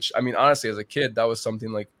well. Which, I mean, honestly, as a kid, that was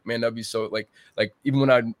something like, man, that'd be so like even when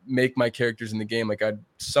I'd make my characters in the game, like I'd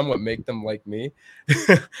somewhat make them like me.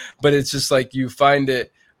 But it's just like, you find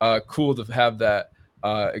it cool to have that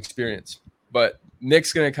experience. But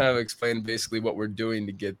Nick's going to kind of explain basically what we're doing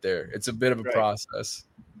to get there. It's a bit of a process.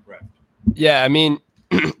 Right. Yeah, I mean,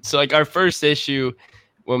 so like our first issue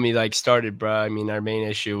when we started, bro, I mean, our main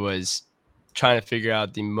issue was trying to figure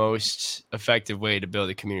out the most effective way to build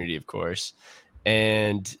a community, of course.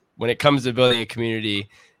 And when it comes to building a community,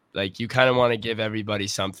 you kind of want to give everybody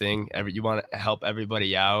something. You want to help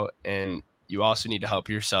everybody out, and you also need to help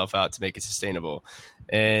yourself out to make it sustainable.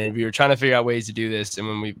 And we were trying to figure out ways to do this. And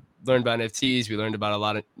when we learned about NFTs, we learned about a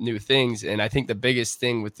lot of new things. And I think the biggest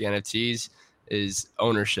thing with the NFTs is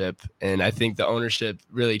ownership. And I think the ownership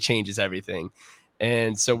really changes everything.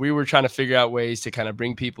 And so we were trying to figure out ways to kind of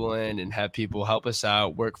bring people in and have people help us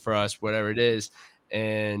out, work for us, whatever it is,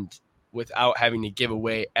 and without having to give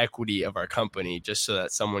away equity of our company, just so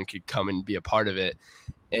that someone could come and be a part of it.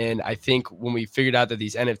 And I think when we figured out that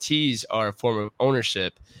these NFTs are a form of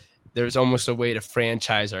ownership, there's almost a way to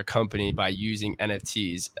franchise our company by using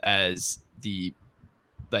NFTs as the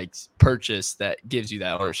purchase that gives you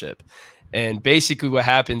that ownership. And basically what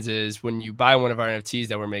happens is, when you buy one of our NFTs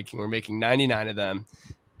that we're making 99 of them,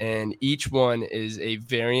 and each one is a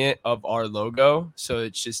variant of our logo. So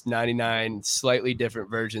it's just 99 slightly different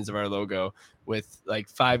versions of our logo with like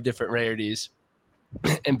 5 different rarities.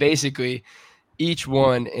 And basically each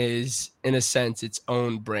one is in a sense its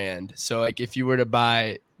own brand. So like if you were to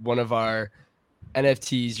buy one of our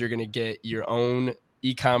NFTs, you're going to get your own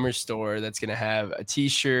e-commerce store that's going to have a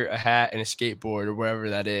t-shirt, a hat, and a skateboard or wherever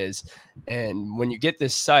that is. And when you get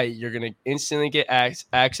this site, you're going to instantly get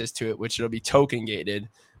access to it, which it'll be token gated,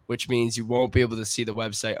 which means you won't be able to see the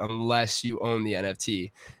website unless you own the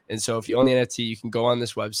NFT. And so if you own the NFT, you can go on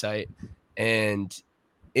this website and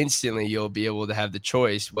instantly you'll be able to have the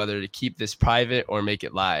choice whether to keep this private or make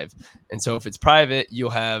it live. And so if it's private, you'll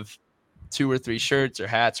have 2 or 3 shirts or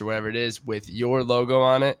hats or whatever it is with your logo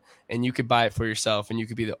on it, and you could buy it for yourself, and you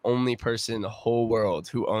could be the only person in the whole world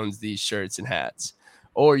who owns these shirts and hats.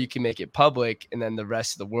 Or you can make it public, and then the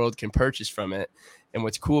rest of the world can purchase from it. And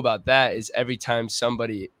what's cool about that is every time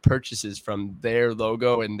somebody purchases from their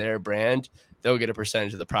logo and their brand, they'll get a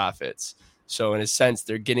percentage of the profits. So in a sense,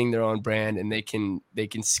 they're getting their own brand, and they can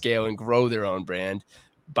scale and grow their own brand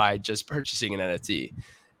by just purchasing an NFT.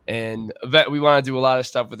 And we want to do a lot of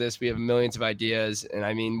stuff with this. We have millions of ideas. And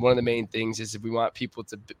I mean, one of the main things is if we want people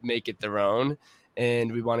to make it their own,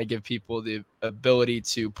 and we want to give people the ability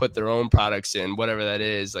to put their own products in, whatever that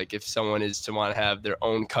is. Like if someone is to want to have their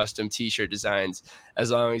own custom t-shirt designs,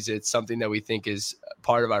 as long as it's something that we think is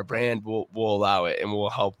part of our brand, we'll allow it, and we'll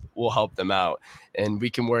help them out. And we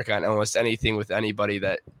can work on almost anything with anybody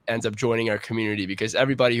that ends up joining our community, because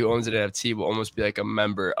everybody who owns an NFT will almost be like a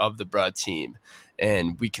member of the Bruh team.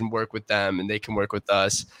 And we can work with them and they can work with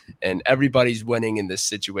us, and everybody's winning in this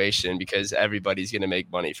situation because everybody's going to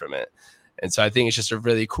make money from it. And so I think it's just a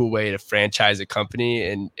really cool way to franchise a company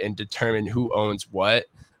and determine who owns what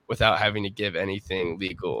without having to give anything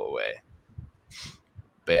legal away.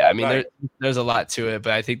 But yeah, I mean, Right. there's a lot to it,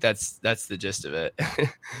 but I think that's the gist of it.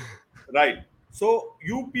 Right. So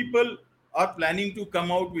you people are planning to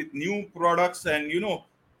come out with new products, and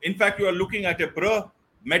in fact, you are looking at a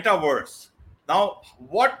metaverse. Now,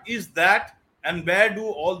 what is that, and where do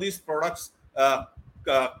all these products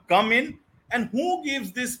come in, and who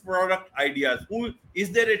gives this product ideas? Who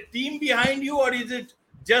is there a team behind you, or is it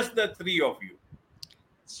just the 3 of you?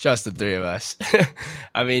 It's just the 3 of us.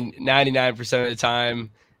 I mean, 99% of the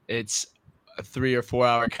time, it's a 3 or 4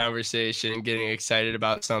 hour conversation, getting excited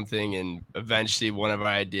about something, and eventually one of our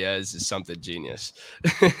ideas is something genius.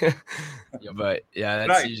 But yeah, that's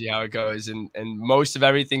Right. usually how it goes. And most of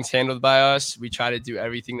everything's handled by us. We try to do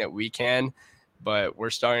everything that we can, but we're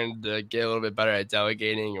starting to get a little bit better at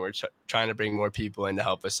delegating, and we're trying to bring more people in to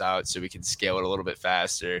help us out so we can scale it a little bit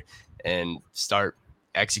faster and start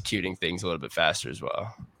executing things a little bit faster as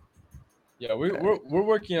well. Yeah, we're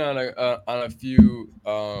working on a few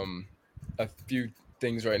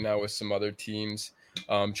things right now with some other teams,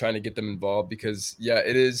 trying to get them involved, because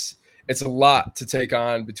it's a lot to take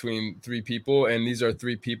on between 3 people, and these are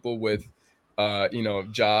 3 people with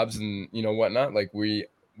jobs and whatnot. Like we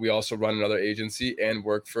also run another agency and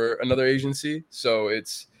work for another agency, so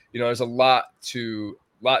it's there's a lot to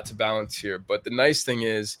balance here. But the nice thing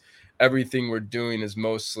is everything we're doing is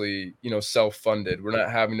mostly self-funded. We're not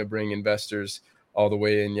having to bring investors all the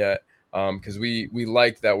way in yet, because we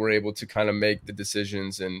like that we're able to kind of make the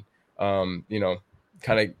decisions and kind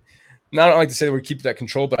of, not like to say that we're keeping that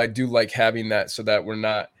control, but I do like having that so that we're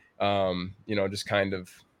not just kind of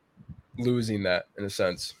losing that in a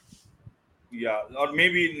sense. Yeah, or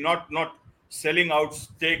maybe not selling out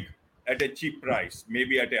stake at a cheap price,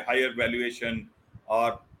 maybe at a higher valuation,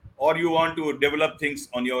 or you want to develop things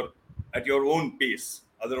at your own pace.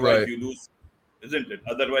 Otherwise, Right. you lose, isn't it?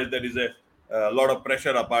 Otherwise, there is a lot of pressure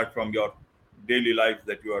apart from your daily life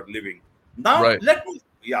that you are living. Now, Right. let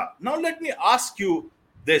me ask you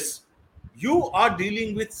this. You are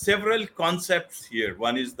dealing with several concepts here.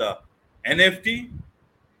 One is the NFT,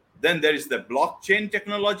 then there is the blockchain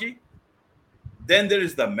technology, then there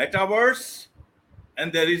is the metaverse,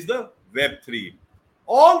 and there is the Web3.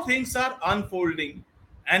 All things are unfolding,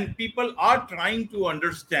 and people are trying to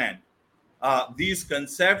understand these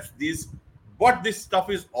concepts, what this stuff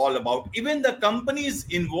is all about. Even the companies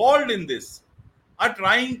involved in this are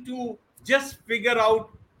trying to just figure out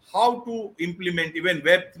how to implement. Even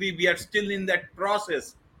Web3, we are still in that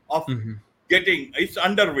process of getting it's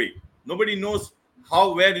underway. Nobody knows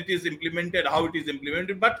where it is implemented, how it is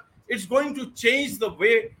implemented, but it's going to change the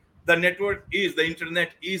way the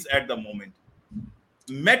internet is at the moment.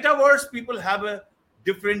 Metaverse, people have a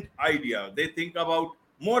different idea. They think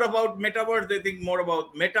more about metaverse, they think more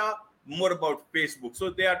about Meta, more about Facebook. So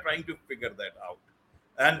they are trying to figure that out,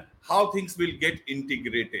 and how things will get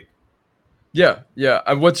integrated. Yeah.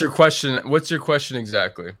 What's your question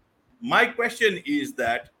exactly? My question is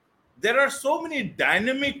that there are so many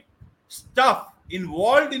dynamic stuff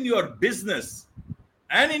involved in your business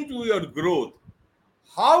and into your growth,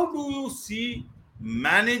 how do you see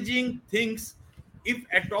managing things if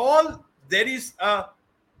at all there is a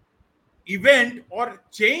event or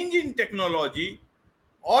change in technology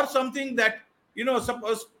or something that,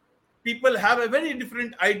 suppose people have a very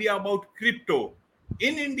different idea about crypto.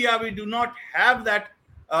 In India we do not have that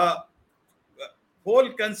uh,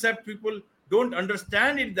 whole concept. People don't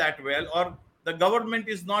understand it that well, or the government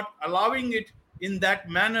is not allowing it in that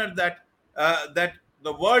manner that that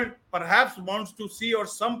the world perhaps wants to see, or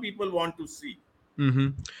some people want to see. Mm-hmm.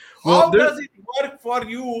 Well, How does it work for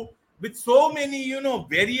you with so many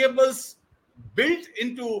variables built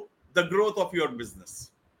into the growth of your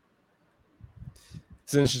business?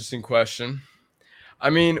 it's an interesting question. I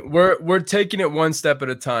mean, we're taking it one step at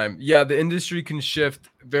a time. Yeah, the industry can shift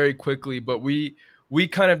very quickly, but we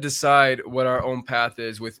kind of decide what our own path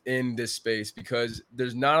is within this space, because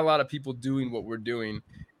there's not a lot of people doing what we're doing.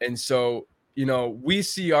 And so, we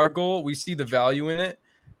see our goal, we see the value in it,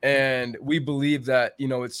 and we believe that,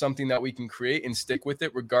 it's something that we can create and stick with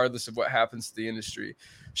it regardless of what happens to the industry.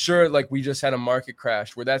 Sure, like we just had a market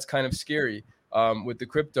crash where that's kind of scary, with the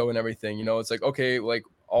crypto and everything. It's like, okay, like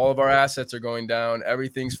all of our assets are going down,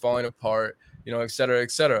 everything's falling apart, et cetera, et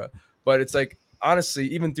cetera. But it's like, honestly,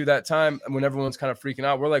 even through that time, when everyone's kind of freaking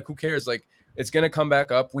out, we're like, who cares? Like, it's going to come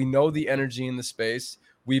back up. We know the energy in the space.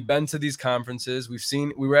 We've been to these conferences. We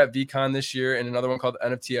were at VCon this year and another one called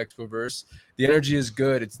NFT Expoverse. The energy is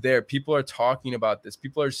good. It's there. People are talking about this.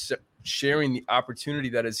 People are sharing the opportunity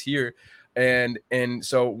that is here. And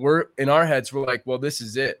so we're in our heads, we're like, well, this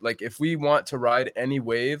is it. Like, if we want to ride any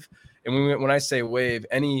wave, and when I say wave,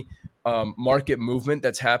 any market movement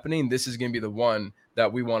that's happening, this is going to be the one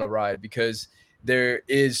that we want to ride, because there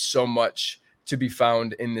is so much to be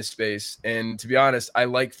found in this space. And to be honest, I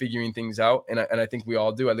like figuring things out, and I think we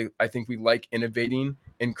all do. I think we like innovating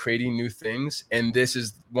and creating new things, and this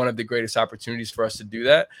is one of the greatest opportunities for us to do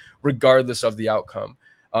that, regardless of the outcome.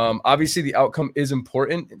 Obviously, the outcome is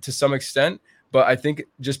important to some extent, but I think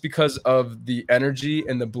just because of the energy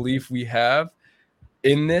and the belief we have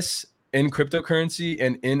in this, in cryptocurrency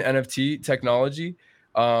and in NFT technology,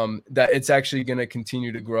 that it's actually going to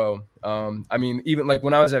continue to grow. I mean, even like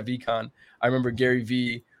when I was at VCon, I remember Gary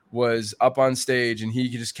Vee was up on stage and he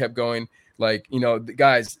just kept going, like,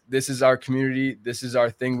 guys, this is our community, this is our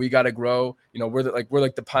thing, we got to grow. We're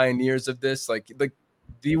like the pioneers of this. Like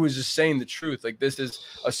Vee was just saying the truth. Like, this is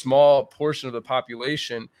a small portion of the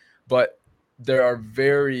population, but there are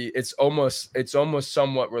it's almost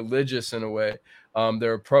somewhat religious in a way,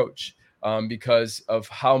 their approach, because of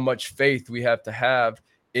how much faith we have to have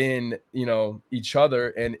in each other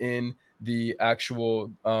and in the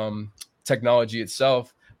actual technology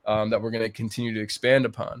itself, that we're going to continue to expand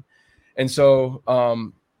upon. And so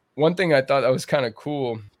one thing I thought that was kind of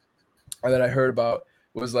cool that I heard about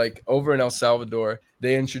was, like, over in El Salvador,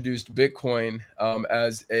 they introduced Bitcoin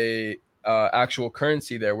as a actual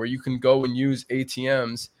currency there, where you can go and use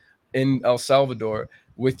ATMs in El Salvador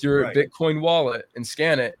with your Right. Bitcoin wallet and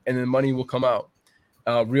scan it, and then money will come out,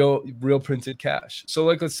 real printed cash. So,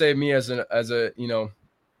 like, let's say me as a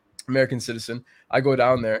American citizen, I go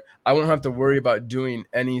down there, I won't have to worry about doing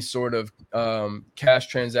any sort of cash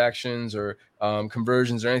transactions or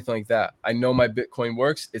conversions or anything like that. I know my Bitcoin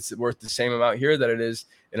works. It's worth the same amount here that it is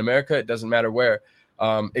in America. It doesn't matter where.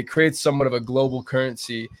 It creates somewhat of a global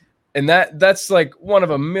currency. And that's like one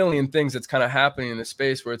of a million things that's kind of happening in the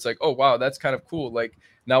space, where it's like, oh, wow, that's kind of cool. Like,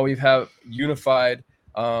 now we have unified,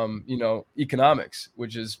 economics,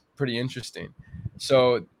 which is pretty interesting.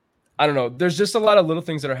 So I don't know. There's just a lot of little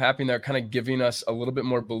things that are happening that are kind of giving us a little bit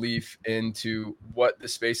more belief into what the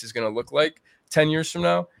space is going to look like 10 years from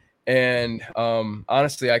now. And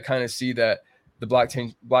honestly, I kind of see that the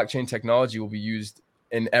blockchain technology will be used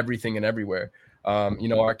in everything and everywhere.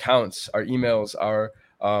 Our accounts, our emails, our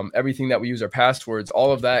everything that we use, our passwords,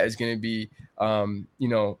 all of that is going to be,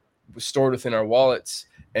 stored within our wallets.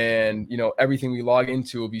 And, everything we log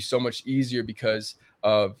into will be so much easier because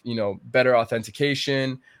of, better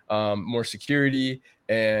authentication, more security,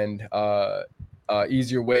 and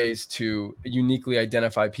easier ways to uniquely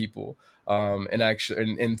identify people,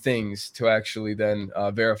 and things to actually then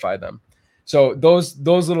verify them. So those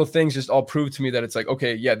little things just all prove to me that it's like,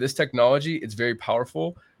 okay, yeah, this technology, it's very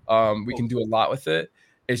powerful. We can do a lot with it.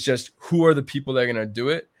 It's just, who are the people that are going to do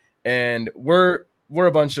it? And we're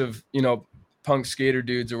a bunch of, punk skater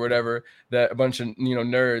dudes or whatever, that a bunch of,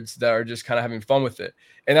 nerds that are just kind of having fun with it.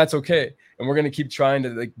 And that's okay. And we're going to keep trying to,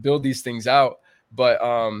 like, build these things out. But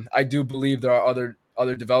I do believe there are other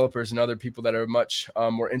other developers and other people that are much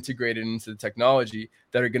more integrated into the technology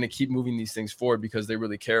that are going to keep moving these things forward because they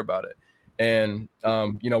really care about it. And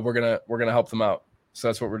we're gonna help them out. So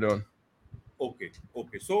that's what we're doing. Okay,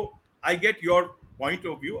 okay. So I get your point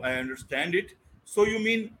of view. I understand it. So you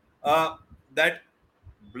mean that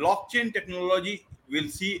blockchain technology will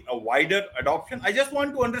see a wider adoption? I just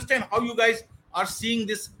want to understand how you guys are seeing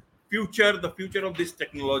this future, the future of this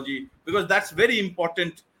technology, because that's very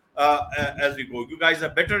important as we go. You guys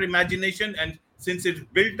have better imagination, and since it's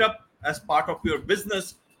built up as part of your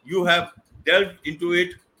business, you have delved into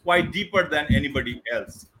it quite deeper than anybody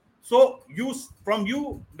else. So from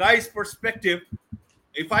you guys perspective,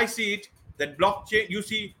 if I see it, that blockchain, you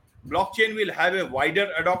see blockchain will have a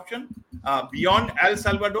wider adoption beyond El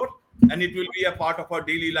Salvador, and it will be a part of our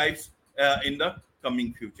daily lives in the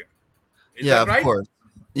coming future. Is Yeah, that of right? course.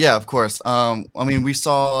 Yeah, of course. I mean, we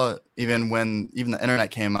saw even when the internet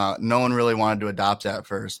came out, no one really wanted to adopt it at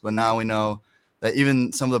first, but now we know that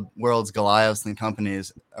even some of the world's Goliaths and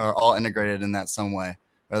companies are all integrated in that some way,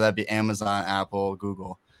 whether that be Amazon, Apple,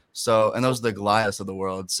 Google. So, and those are the Goliaths of the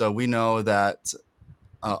world. So we know that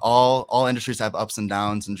all industries have ups and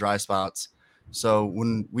downs and dry spots. So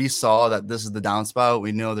when we saw that this is the downspout,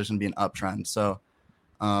 we know there's going to be an uptrend. So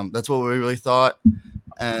that's what we really thought.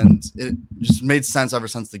 And it just made sense ever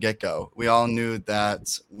since the get-go. We all knew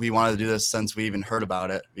that we wanted to do this since we even heard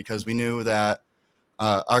about it, because we knew that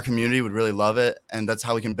our community would really love it, and that's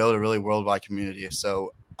how we can build a really worldwide community.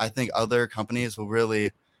 So I think other companies will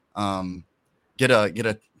really get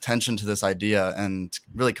attention to this idea and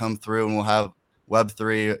really come through, and we'll have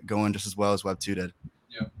Web3 going just as well as Web2 did.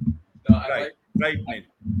 Yeah. No, Right, Nate.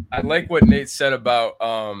 I like what Nate said about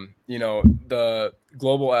the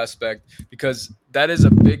global aspect, because that is a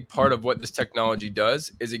big part of what this technology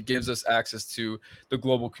does. Is it gives us access to the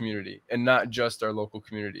global community and not just our local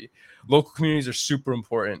community. Local communities are super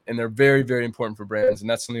important, and they're very, very important for brands, and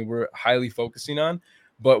that's something we're highly focusing on.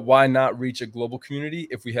 But why not reach a global community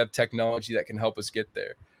if we have technology that can help us get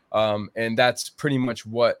there? And that's pretty much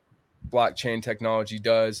what blockchain technology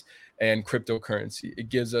does, and cryptocurrency. It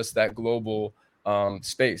gives us that global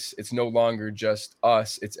space. It's no longer just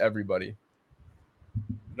us, it's everybody.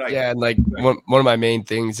 Right. Yeah, and like Right. one of my main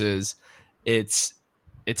things is it's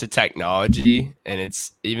a technology, and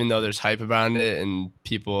it's, even though there's hype around it and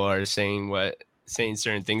people are saying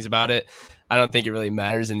certain things about it, I don't think it really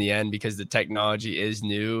matters in the end, because the technology is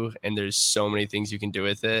new and there's so many things you can do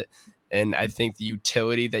with it. And I think the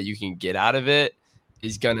utility that you can get out of it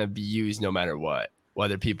is gonna be used no matter what,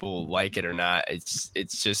 whether people like it or not.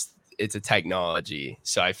 It's a technology,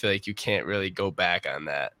 so I feel like you can't really go back on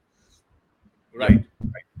that. Right.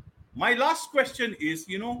 Right. My last question is,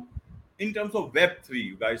 in terms of Web3,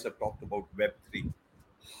 you guys have talked about Web3.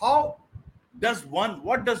 How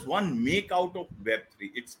what does one make out of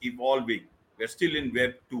Web3? It's evolving. We're still in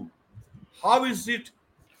Web2. How is it?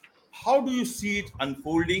 How do you see it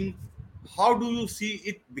unfolding? How do you see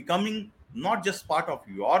it becoming not just part of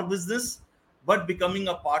your business, but becoming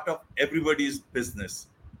a part of everybody's business?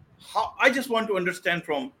 How, I just want to understand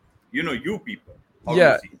from you people. How do you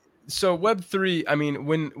Yeah. see it? So Web3, I mean,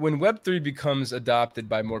 when Web3 becomes adopted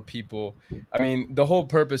by more people, I mean, the whole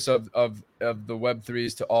purpose of the Web3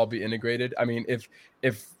 is to all be integrated. I mean, if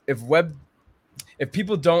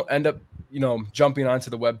people don't end up, jumping onto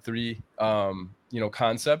the Web3,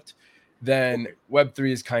 concept, then Okay.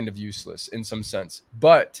 Web3 is kind of useless in some sense.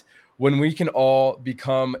 But when we can all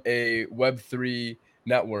become a Web3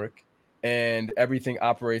 network and everything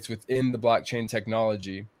operates within the blockchain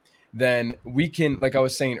technology, then we can, like I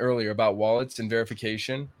was saying earlier about wallets and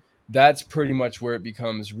verification, that's pretty much where it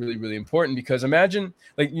becomes really, really important. Because imagine,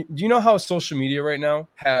 like, do you know how social media right now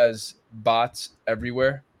has bots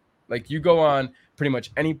everywhere? Like, you go on pretty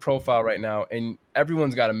much any profile right now and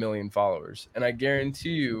everyone's got 1 million followers, and I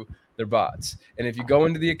guarantee you they're bots. And if you go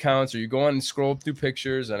into the accounts or you go on and scroll through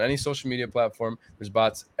pictures on any social media platform, there's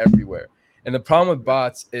bots everywhere. And the problem with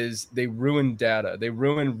bots is they ruin data. They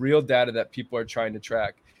ruin real data that people are trying to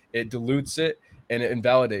track. It dilutes it and it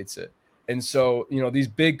invalidates it. And so, these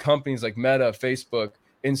big companies like Meta, Facebook,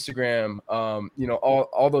 Instagram,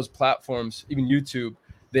 all those platforms, even YouTube,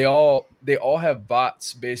 they all have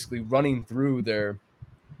bots basically running through their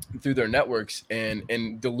networks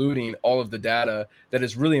and diluting all of the data that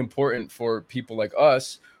is really important for people like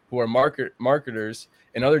us who are marketers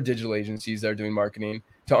and other digital agencies that are doing marketing,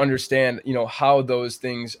 to understand how those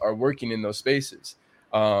things are working in those spaces.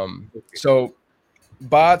 Okay. So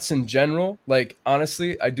bots in general, like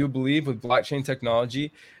honestly, I do believe with blockchain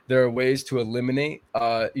technology, there are ways to eliminate,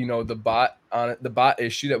 the bot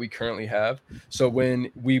issue that we currently have. So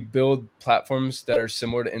when we build platforms that are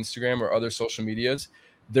similar to Instagram or other social medias,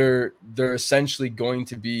 they're essentially going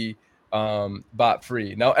to be bot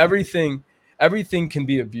free. Now everything can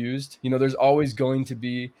be abused. There's always going to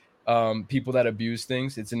be people that abuse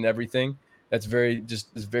things. It's in everything. It's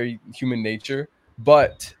very human nature.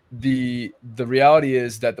 But the reality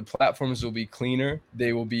is that the platforms will be cleaner.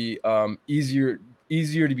 They will be easier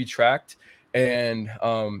to be tracked, and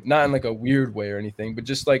not in like a weird way or anything, but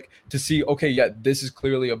just like to see, okay, yeah, this is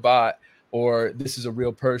clearly a bot or this is a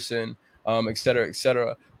real person, et cetera,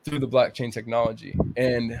 through the blockchain technology.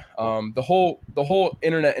 And the whole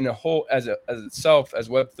internet in a whole as itself as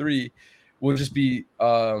Web3 will just be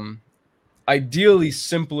ideally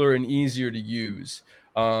simpler and easier to use,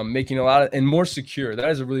 making a lot of and more secure. That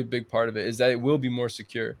is a really big part of it, is that it will be more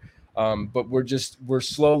secure. But we're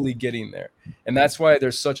slowly getting there, and that's why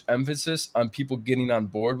there's such emphasis on people getting on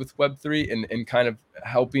board with Web3 and kind of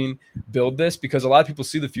helping build this, because a lot of people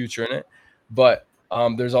see the future in it, but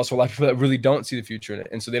there's also a lot of people that really don't see the future in it,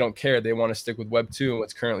 and so they don't care. They want to stick with Web2 and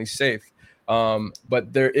what's currently safe.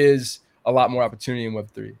 But there is a lot more opportunity in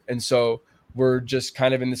Web3, and so we're just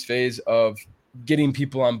kind of in this phase of getting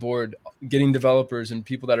people on board, getting developers and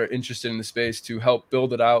people that are interested in the space to help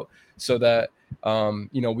build it out so that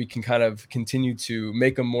we can kind of continue to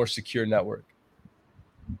make a more secure network.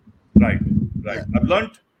 Right. I've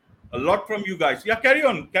learned a lot from you guys. Yeah, carry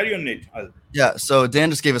on, Nate. Yeah, so Dan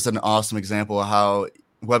just gave us an awesome example of how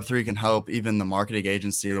Web3 can help even the marketing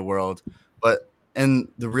agency of the world. But in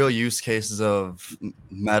the real use cases of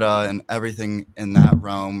Meta and everything in that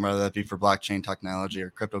realm, whether that be for blockchain technology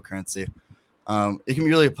or cryptocurrency, it can be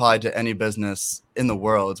really applied to any business in the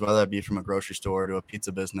world, whether that be from a grocery store to a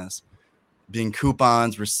pizza business, being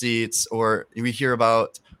coupons, receipts, or we hear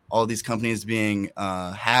about all these companies being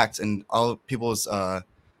hacked and all people's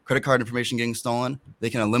credit card information getting stolen. They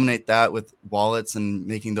can eliminate that with wallets and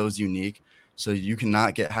making those unique, so you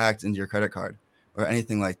cannot get hacked into your credit card or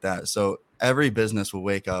anything like that. So every business will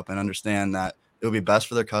wake up and understand that it will be best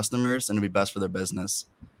for their customers and it'll be best for their business.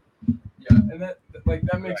 Yeah, and that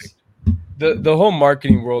makes the whole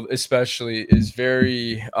marketing world especially is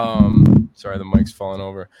very sorry, the mic's falling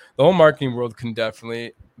over. The whole marketing world can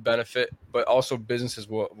definitely benefit, but also businesses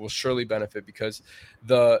will surely benefit, because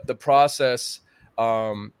the process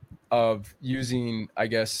of using, I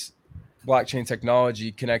guess, blockchain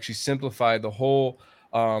technology can actually simplify the whole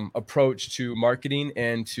approach to marketing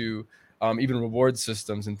and to even reward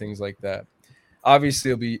systems and things like that.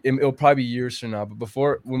 Obviously it'll probably be years from now, but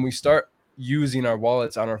when we start using our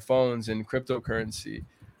wallets on our phones and cryptocurrency,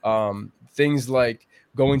 things like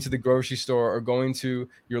going to the grocery store or going to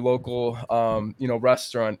your local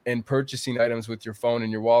restaurant and purchasing items with your phone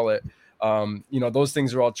and your wallet, those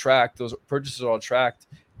things are all tracked, those purchases are all tracked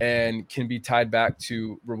and can be tied back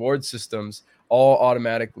to reward systems all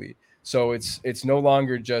automatically. So it's no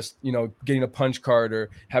longer just getting a punch card or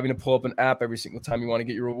having to pull up an app every single time you want to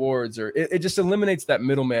get your rewards, or it just eliminates that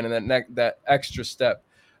middleman and that extra step.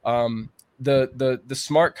 The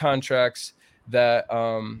smart contracts that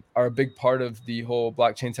are a big part of the whole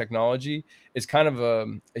blockchain technology is kind of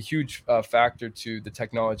a huge factor to the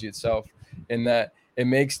technology itself, in that it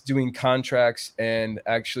makes doing contracts and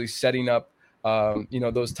actually setting up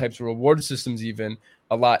those types of reward systems even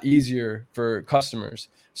a lot easier for customers.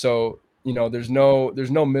 So there's no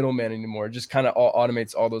middleman anymore. It just kind of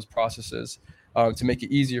automates all those processes to make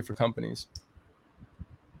it easier for companies.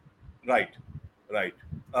 Right.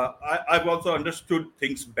 I've also understood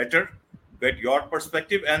things better, get your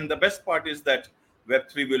perspective, and the best part is that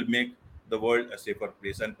Web3 will make the world a safer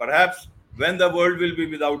place. And perhaps when the world will be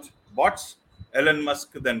without bots, Elon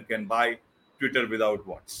Musk then can buy Twitter without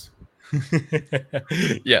bots.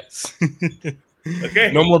 Yes.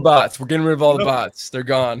 Okay. No more bots. We're getting rid of all the bots. They're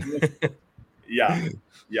gone. Yeah.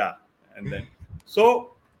 And then,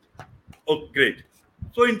 great.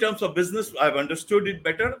 So in terms of business, I've understood it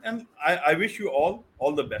better, and I wish you all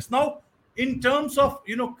the best. Now, in terms of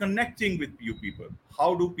connecting with you people,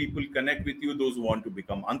 how do people connect with you? Those who want to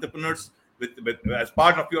become entrepreneurs with as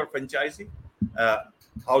part of your franchising,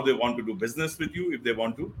 how they want to do business with you if they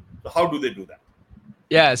want to. So how do they do that?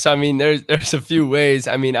 Yeah, so I mean, there's a few ways.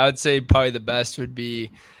 I mean, I would say probably the best would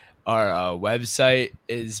be our website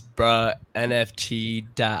is nft.io,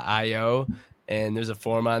 and there's a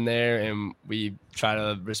form on there, and we try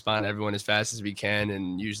to respond to everyone as fast as we can.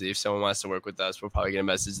 And usually, if someone wants to work with us, we'll probably get a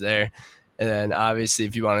message there. And then, obviously,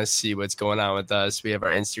 if you want to see what's going on with us, we have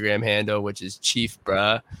our Instagram handle, which is Chief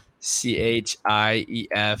Bruh, CHIEFBRUH,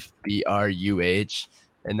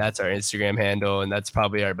 and that's our Instagram handle, and that's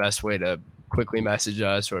probably our best way to quickly message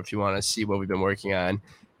us, or if you want to see what we've been working on,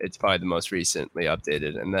 it's probably the most recently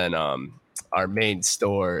updated. And then our main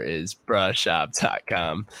store is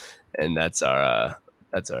brashop.com, and that's our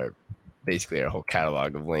basically our whole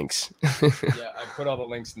catalog of links. Yeah, I put all the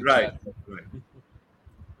links in the Right. chat.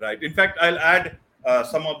 Right. In fact, I'll add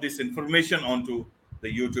some of this information onto the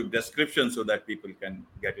YouTube description so that people can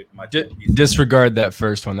get it much easier. Disregard that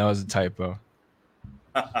first one. That was a typo.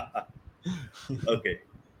 Okay.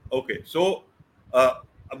 So,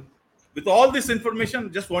 with all this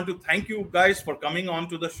information, just want to thank you guys for coming on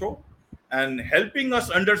to the show and helping us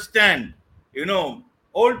understand,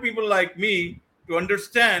 old people like me to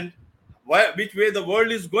understand which way the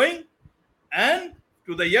world is going, and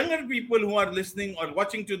to the younger people who are listening or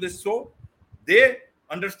watching to this show, they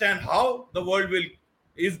understand how the world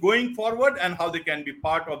is going forward and how they can be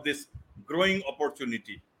part of this growing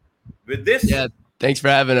opportunity. With this, Yeah, thanks for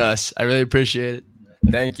having us. I really appreciate it.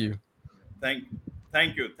 Thank you. Thank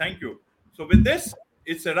you. So with this,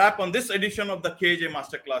 it's a wrap on this edition of the KJ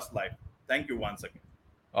Masterclass Live. Thank you once again.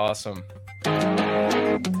 Awesome.